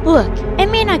 Look, it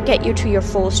may not get you to your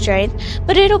full strength,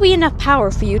 but it'll be enough power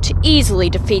for you to easily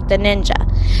defeat the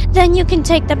ninja. Then you can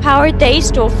take the power they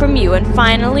stole from you and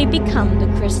finally become the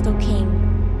Crystal King.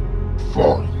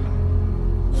 Fine.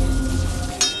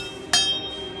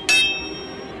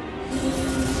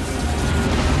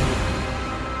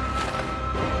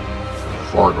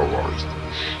 Finalize the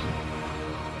mission.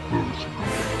 There's no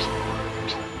time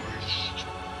to waste.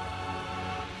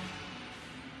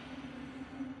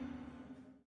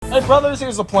 Hey brothers,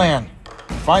 here's the plan.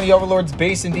 Find the Overlord's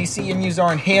base in DC and use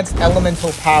our enhanced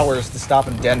elemental powers to stop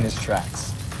him dead in his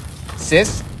tracks.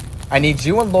 Sis, I need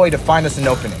you and Lloyd to find us an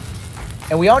opening.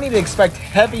 And we all need to expect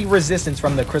heavy resistance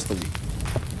from the Crystal League.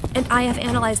 And I have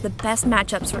analyzed the best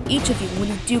matchups for each of you when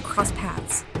you do cross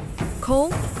paths.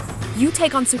 Cole, you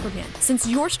take on Superman, since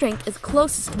your strength is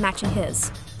closest to matching his.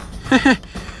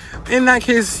 In that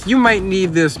case, you might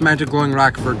need this magic glowing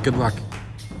rock for good luck.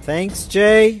 Thanks,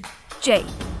 Jay. Jay,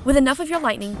 with enough of your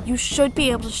lightning, you should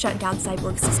be able to shut down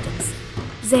Cyborg systems.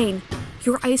 Zane,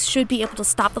 your ice should be able to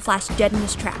stop the Flash dead in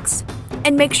his tracks.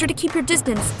 And make sure to keep your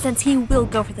distance, since he will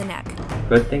go for the neck.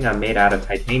 Good thing I'm made out of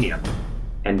titanium.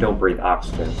 And don't breathe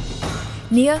oxygen.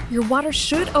 Nia, your water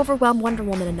should overwhelm Wonder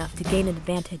Woman enough to gain an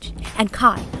advantage. And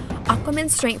Kai,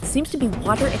 Aquaman's strength seems to be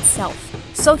water itself,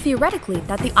 so theoretically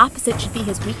that the opposite should be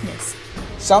his weakness.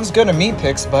 Sounds good to me,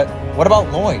 Pix, but what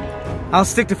about Lloyd? I'll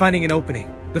stick to finding an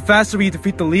opening. The faster we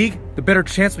defeat the League, the better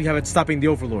chance we have at stopping the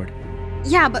Overlord.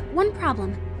 Yeah, but one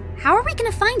problem. How are we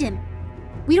gonna find him?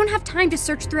 We don't have time to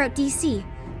search throughout DC.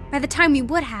 By the time we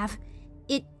would have,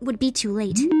 it would be too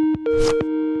late.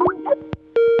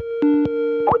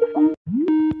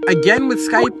 Again with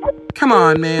Skype? Come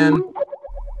on, man.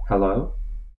 Hello?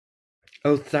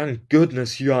 Oh, thank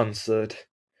goodness you answered.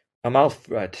 I'm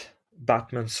Alfred,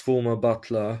 Batman's former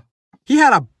butler. He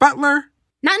had a butler?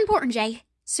 Not important, Jay.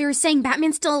 So you're saying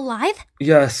Batman's still alive?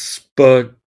 Yes,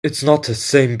 but it's not the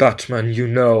same Batman you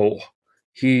know.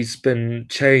 He's been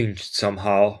changed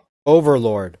somehow.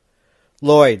 Overlord.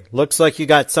 Lloyd, looks like you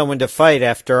got someone to fight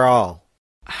after all.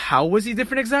 How was he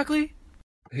different exactly?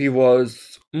 He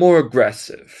was more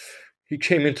aggressive. He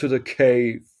came into the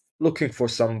cave looking for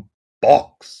some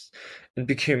box and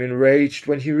became enraged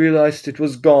when he realized it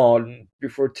was gone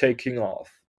before taking off.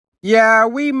 Yeah,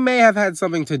 we may have had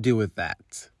something to do with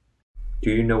that.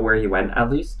 Do you know where he went, at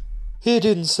least? He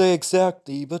didn't say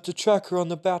exactly, but the tracker on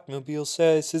the Batmobile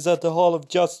says he's at the Hall of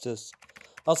Justice.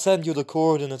 I'll send you the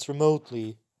coordinates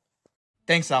remotely.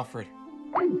 Thanks, Alfred.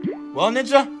 Well,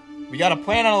 Ninja, we got a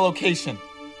plan on a location.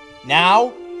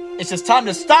 Now, it's just time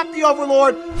to stop the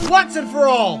Overlord once and for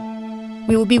all!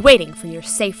 We will be waiting for your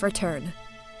safe return.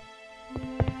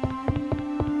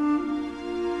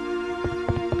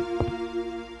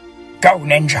 Go,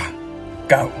 Ninja.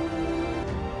 Go.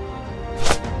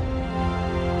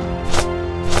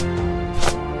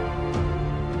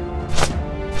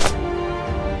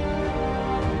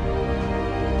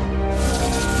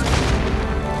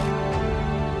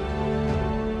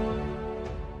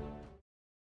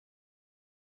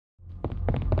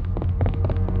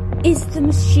 Is the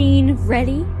machine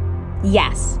ready?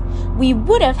 Yes. We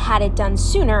would have had it done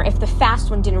sooner if the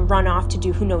fast one didn't run off to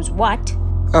do who knows what.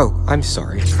 Oh, I'm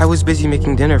sorry. I was busy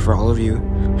making dinner for all of you.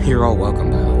 You're all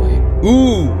welcome, by the way.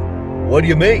 Ooh, what do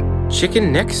you make?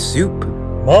 Chicken neck soup.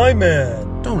 My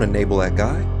man. Don't enable that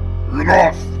guy.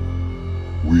 Enough!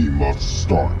 We must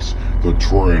start the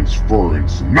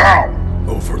transference now!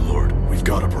 Overlord, we've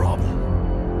got a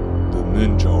problem. The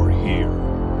ninja are here.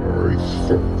 I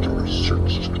thought I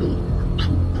sensed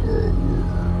elemental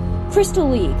power. Crystal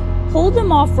League, hold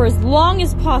them off for as long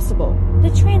as possible. The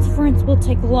transference will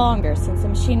take longer since the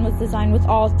machine was designed with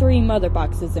all 3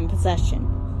 Motherboxes in possession.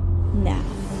 Now,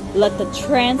 let the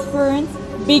transference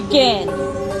begin!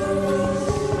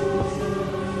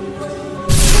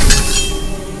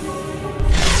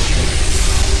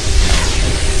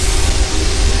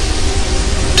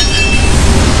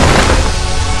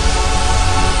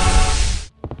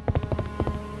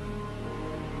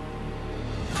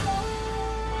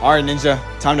 Alright, Ninja,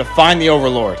 time to find the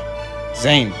Overlord.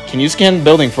 Zane, can you scan the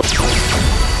building for... I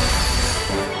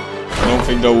don't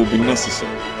think that will be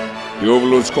necessary. The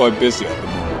Overlord's quite busy at the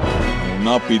moment, and will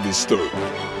not be disturbed.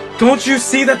 Don't you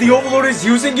see that the Overlord is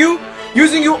using you?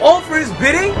 Using you all for his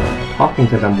bidding? Talking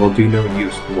to them will do no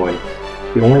use, Lloyd.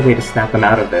 The only way to snap them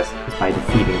out of this is by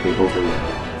defeating the Overlord.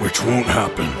 Which won't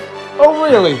happen. Oh,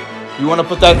 really? You want to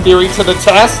put that theory to the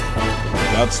test?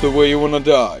 If that's the way you want to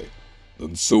die,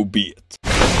 then so be it.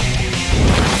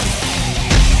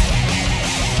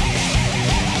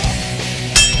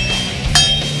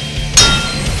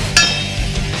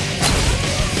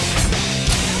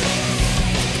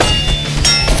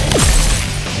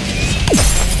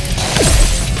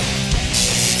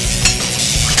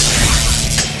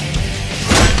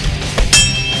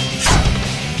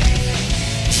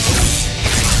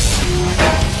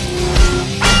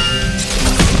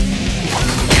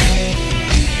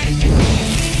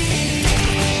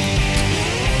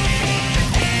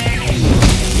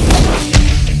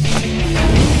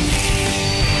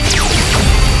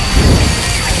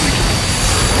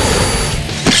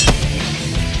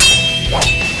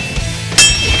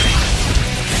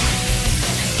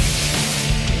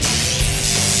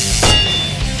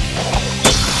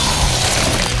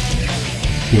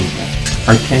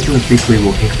 Our chance of victory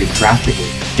will increase drastically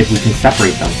if we can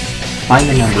separate them, find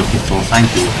the number of pixel assigned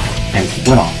to you, and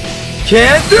split off.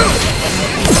 Can't do it!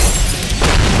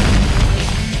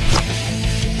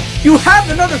 You have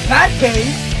another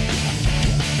Batcave!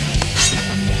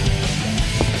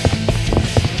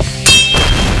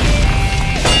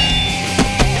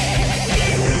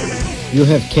 You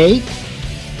have cake?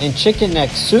 And chicken neck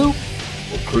soup?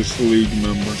 For Crystal League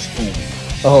members only.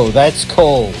 Oh, that's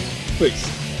cold. Face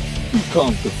it, you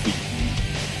can't defeat me.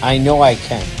 I know I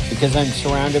can, because I'm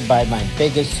surrounded by my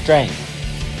biggest strength.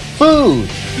 Food!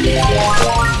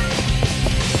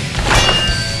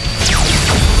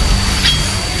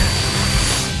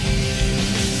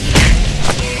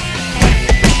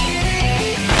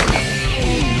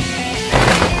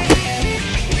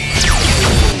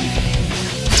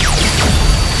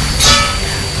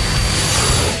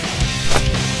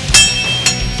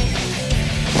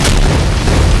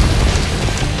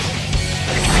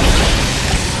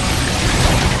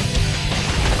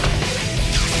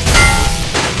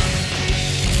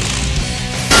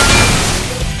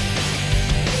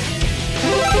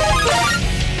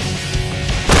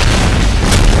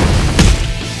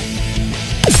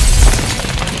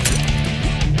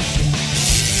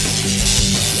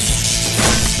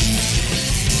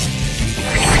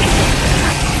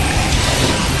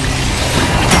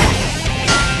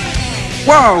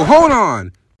 Whoa, hold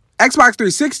on! Xbox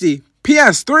 360,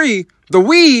 PS3, the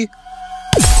Wii...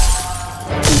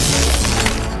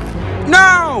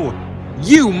 No!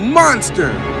 You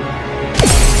monster!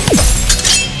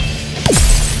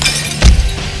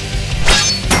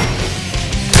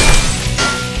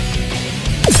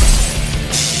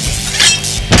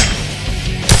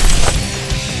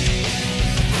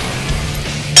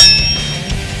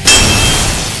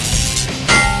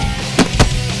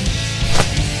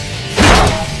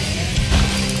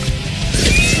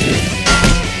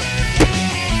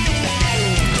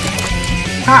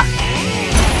 Ha!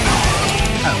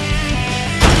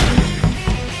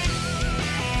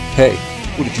 Hey,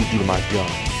 what did you do to my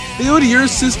gun? Build your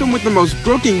system with the most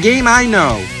broken game I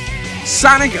know.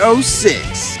 Sonic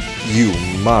 06. You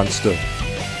monster.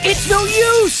 It's no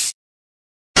use!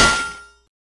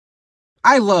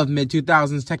 I love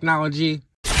mid-2000s technology.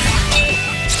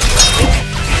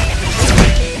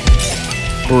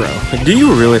 Bro, do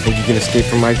you really think you can escape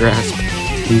from my grasp?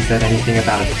 Who said anything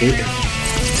about escaping?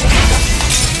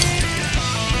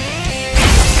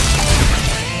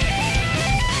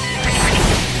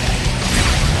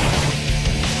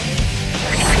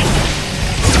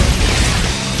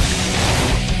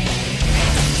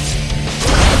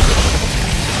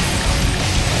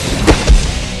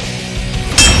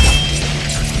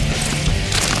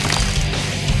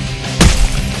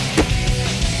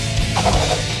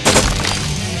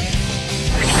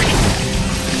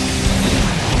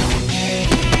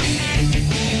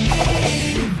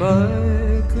 If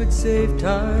I could save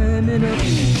time in a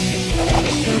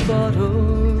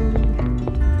bottle,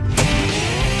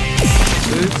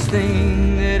 first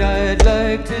thing that I'd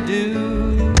like to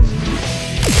do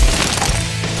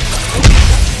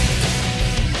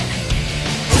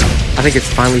I think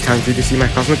it's finally time for you to see my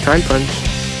cosmic time punch.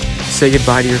 Say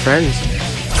goodbye to your friends.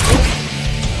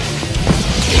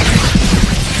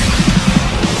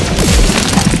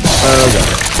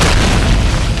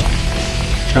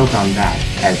 Choke on that,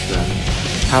 Ezra.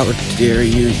 How dare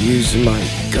you use my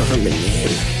government name?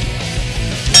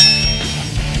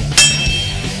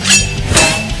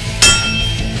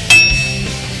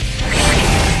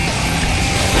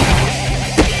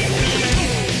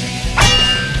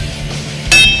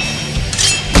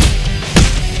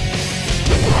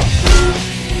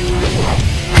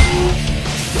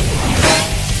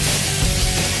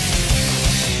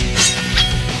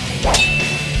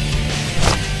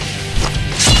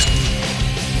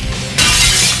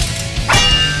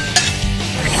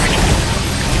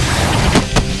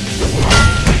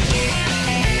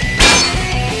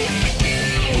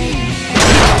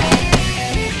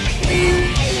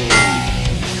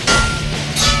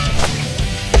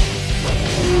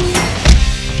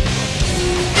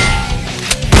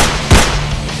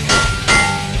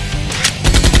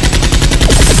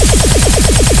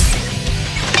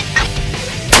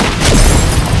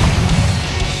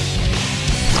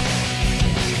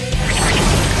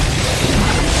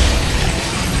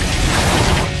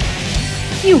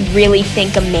 You really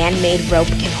think a man-made rope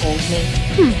can hold me?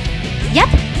 Yep.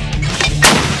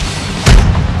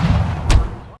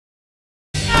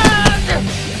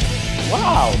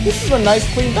 Wow, this is a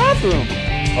nice clean bathroom.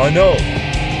 I know.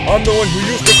 I'm the one who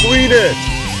used to clean it.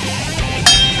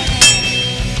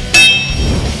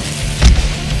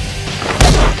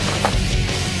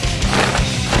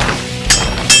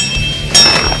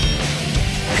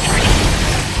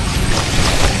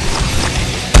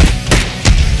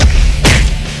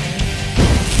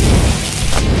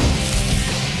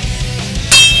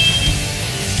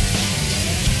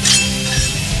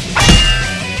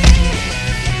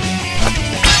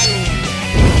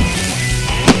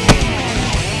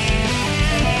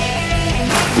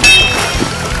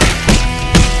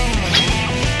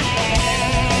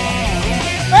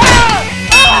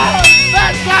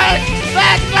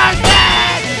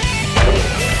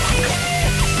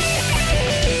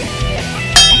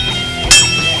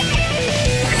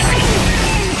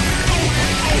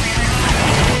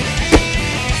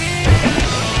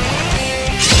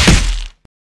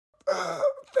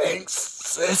 Thanks,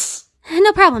 sis.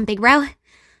 No problem, big bro.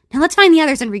 Now let's find the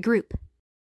others and regroup.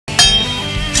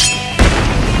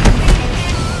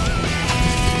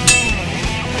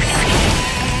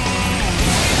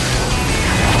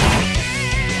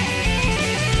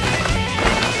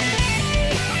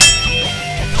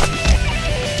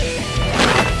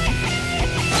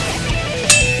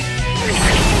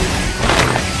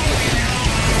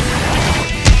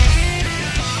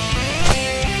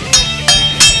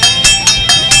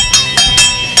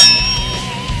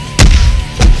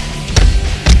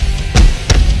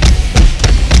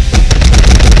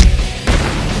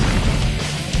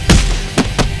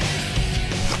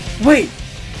 Wait,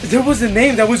 there was a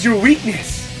name that was your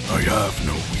weakness. I have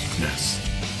no weakness.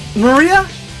 Maria?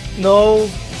 No.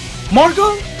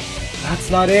 Margot? That's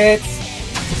not it.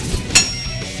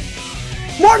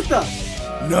 Martha!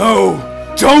 No!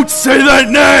 Don't say that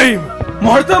name!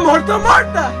 Martha!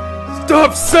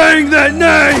 Stop saying that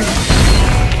name!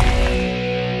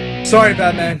 Sorry,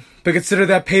 Batman, but consider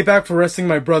that payback for arresting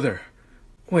my brother.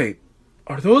 Wait,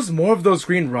 are those more of those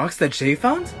green rocks that Jay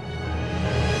found?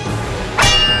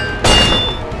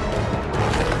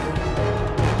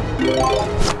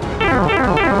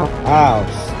 Ow,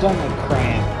 stomach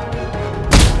cramp.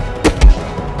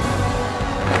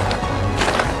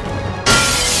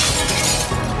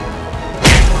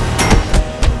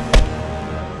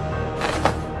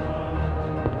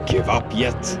 Give up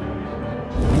yet?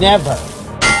 Never.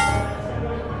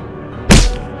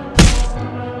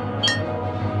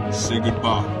 Say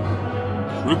goodbye.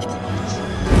 Kryptonite.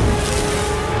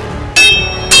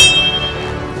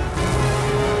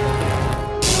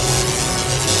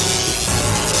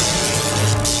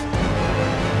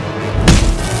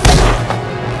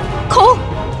 Cole,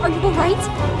 are you alright?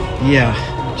 Yeah,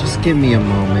 just give me a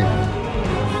moment.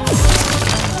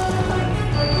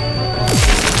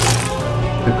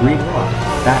 The green rock.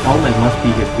 That element must be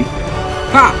his weakness.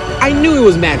 Ha! I knew it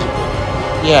was magic.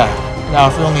 Yeah, now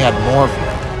if we only had more of you.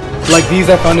 Like these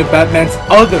I found in Batman's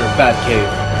other Batcave.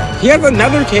 He has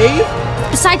another cave?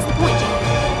 Besides the point, Jay.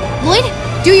 Lloyd,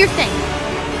 do your thing.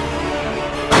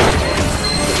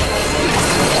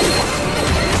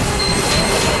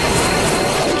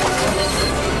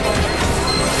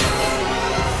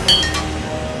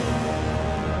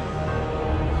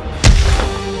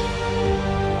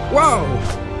 Whoa!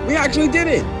 We actually did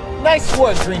it! Nice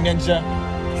work, Green Ninja.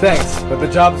 Thanks, but the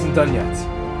job isn't done yet.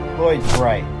 Lloyd's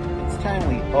right. It's time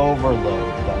we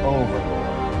overload the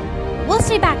Overlord. We'll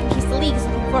stay back in case the League is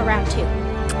looking for round 2.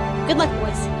 Good luck,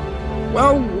 boys.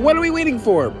 Well, what are we waiting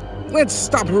for? Let's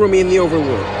stop Harumi and the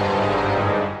Overlord.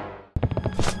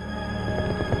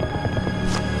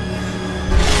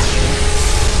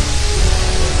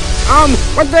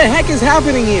 What the heck is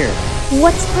happening here?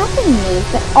 What's happening is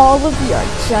that all of you are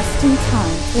just in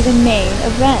time for the main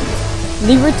event.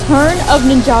 The return of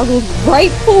Ninjago's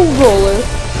rightful ruler,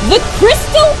 the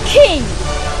Crystal King!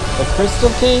 The Crystal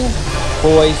King?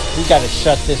 Boys, we gotta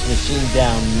shut this machine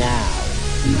down now.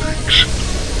 Wait.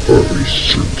 I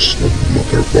sense the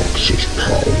Motherboxes'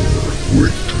 power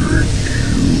within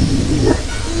you.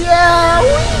 Yeah,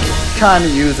 we kinda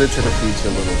use it to defeat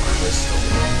your little crystal.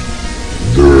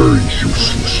 They're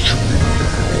useless to me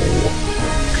now.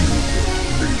 Give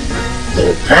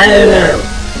me the power!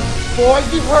 Boys,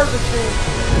 you've heard the truth.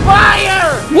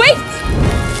 Fire! Wait!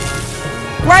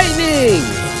 Lightning!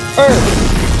 Earth!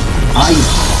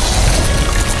 Ice!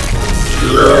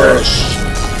 Yes!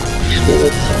 Your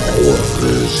power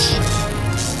is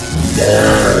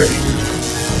mine!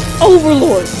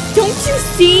 Overlord, don't you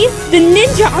see? The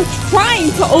ninja are trying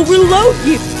to overload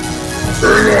you!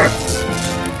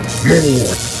 No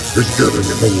one is getting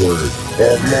in the way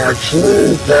of my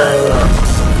true power!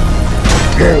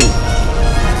 No!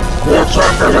 What's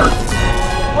happening?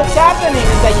 What's happening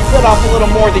is that you bit off a little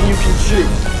more than you can chew.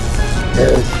 No!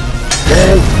 No!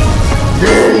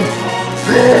 No!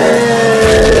 No!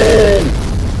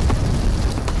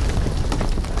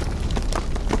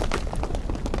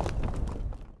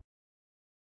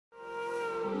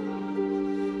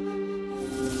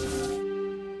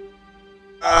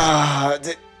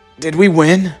 Did we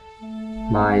win?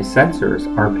 My sensors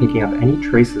aren't picking up any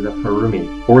traces of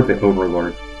Harumi or the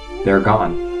Overlord. They're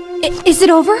gone. Is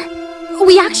it over?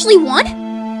 We actually won?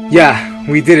 Yeah,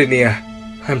 we did it, Nia.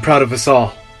 I'm proud of us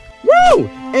all. Woo!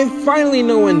 And finally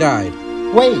no one died.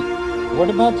 Wait, what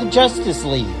about the Justice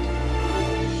League?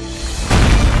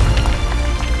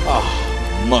 Ah,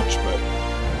 much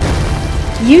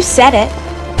better. You said it.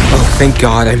 Oh, thank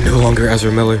God I'm no longer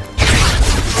Ezra Miller.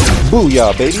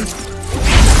 Booyah, baby.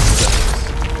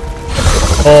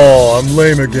 Oh, I'm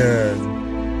lame again.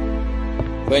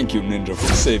 Thank you, Ninja,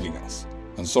 for saving us.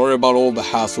 And sorry about all the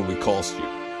hassle we caused you.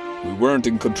 We weren't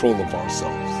in control of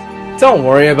ourselves. Don't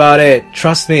worry about it.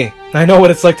 Trust me. I know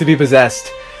what it's like to be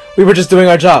possessed. We were just doing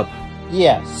our job.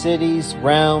 Yeah, cities,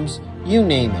 realms, you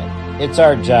name it. It's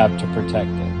our job to protect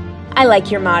it. I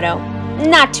like your motto.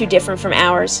 Not too different from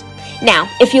ours. Now,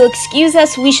 if you'll excuse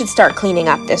us, we should start cleaning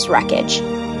up this wreckage.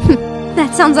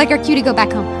 That sounds like our cue to go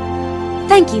back home.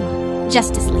 Thank you,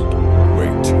 Justice League.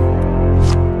 Wait.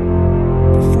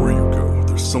 Before you go,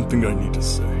 there's something I need to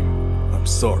say. I'm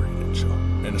sorry, Ninja,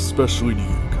 and especially to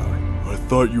you, Kai. I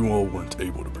thought you all weren't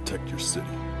able to protect your city,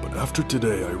 but after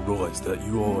today I realized that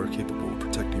you all are capable of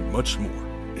protecting much more.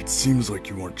 It seems like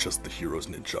you aren't just the heroes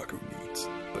Ninjago needs,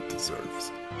 but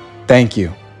deserves. Thank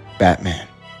you, Batman.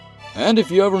 And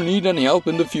if you ever need any help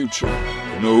in the future,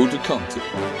 you know who to come to.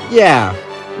 Yeah,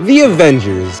 the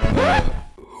Avengers.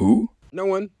 Who? No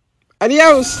one.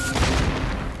 Adios!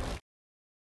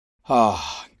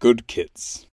 Ah, good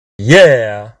kids.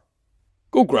 Yeah.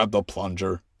 Go grab the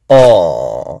plunger.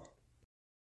 Aww.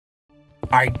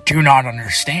 I do not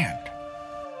understand.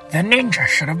 The ninja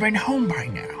should have been home by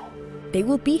now. They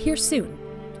will be here soon.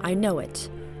 I know it.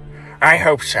 I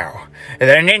hope so. The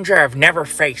ninja have never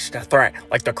faced a threat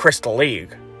like the Crystal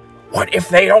League. What if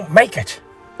they don't make it?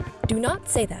 Do not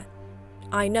say that.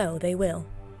 I know they will.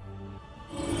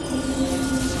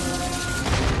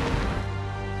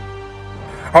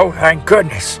 Oh, thank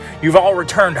goodness. You've all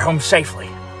returned home safely.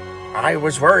 I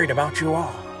was worried about you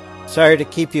all. Sorry to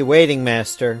keep you waiting,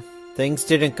 Master. Things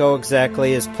didn't go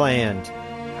exactly as planned.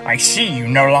 I see you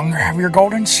no longer have your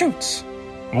golden suits.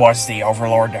 Was the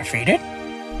Overlord defeated?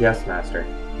 Yes, Master.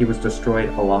 He was destroyed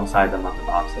alongside the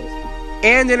Motherboxes.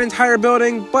 And an entire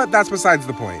building, but that's besides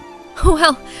the point.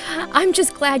 Well, I'm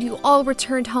just glad you all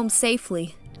returned home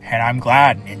safely. And I'm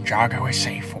glad Ninjago is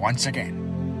safe once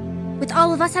again. With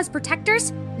all of us as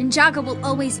protectors, Ninjago will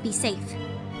always be safe.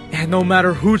 And no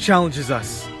matter who challenges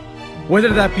us, whether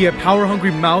that be a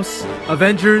power-hungry mouse,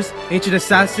 Avengers, Ancient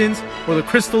Assassins, or the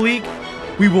Crystal League,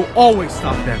 we will always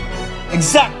stop them.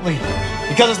 Exactly!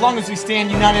 Because as long as we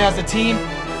stand united as a team,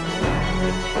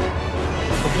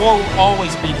 the war will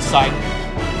always be decided.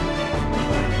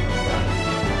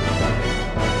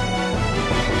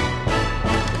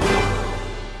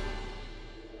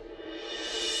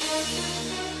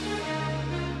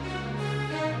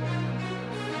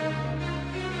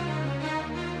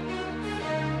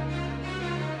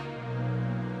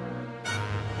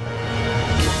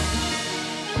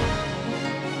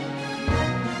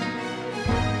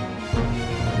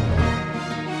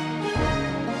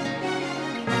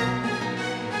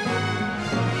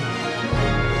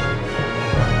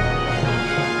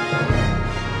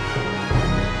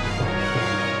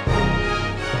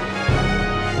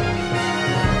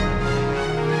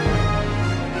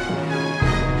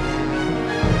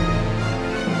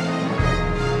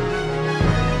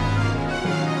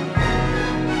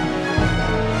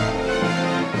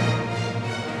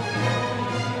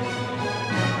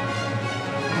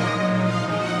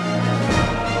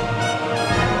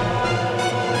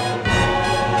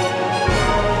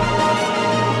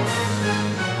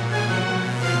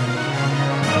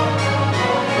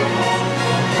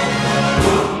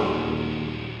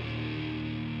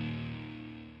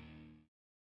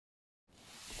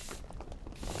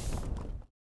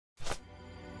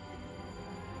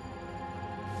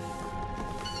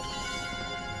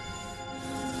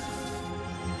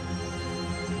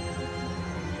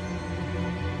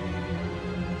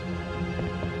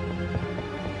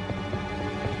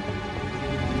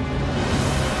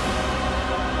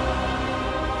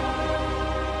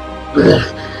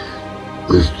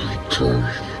 Every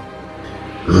time,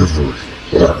 every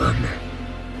plan,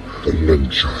 the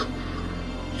ninja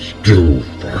still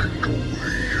find a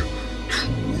way to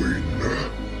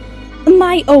win.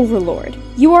 My Overlord,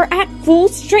 you are at full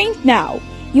strength now.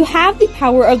 You have the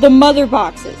power of the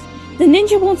Motherboxes. The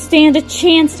ninja won't stand a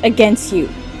chance against you.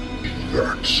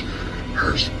 That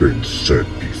has been said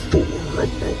before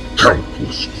about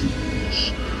countless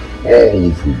fools, all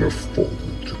of whom have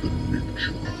fallen to the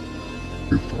ninja.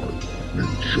 If I want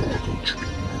Ninjago to be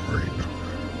mine,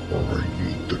 I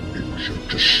need the ninja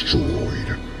destroyed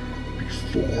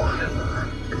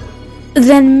beforehand.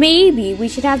 Then maybe we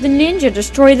should have the ninja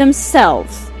destroy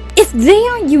themselves. If they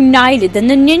aren't united, then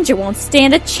the ninja won't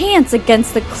stand a chance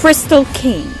against the Crystal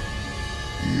King.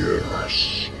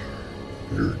 Yes,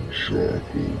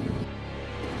 Ninjago.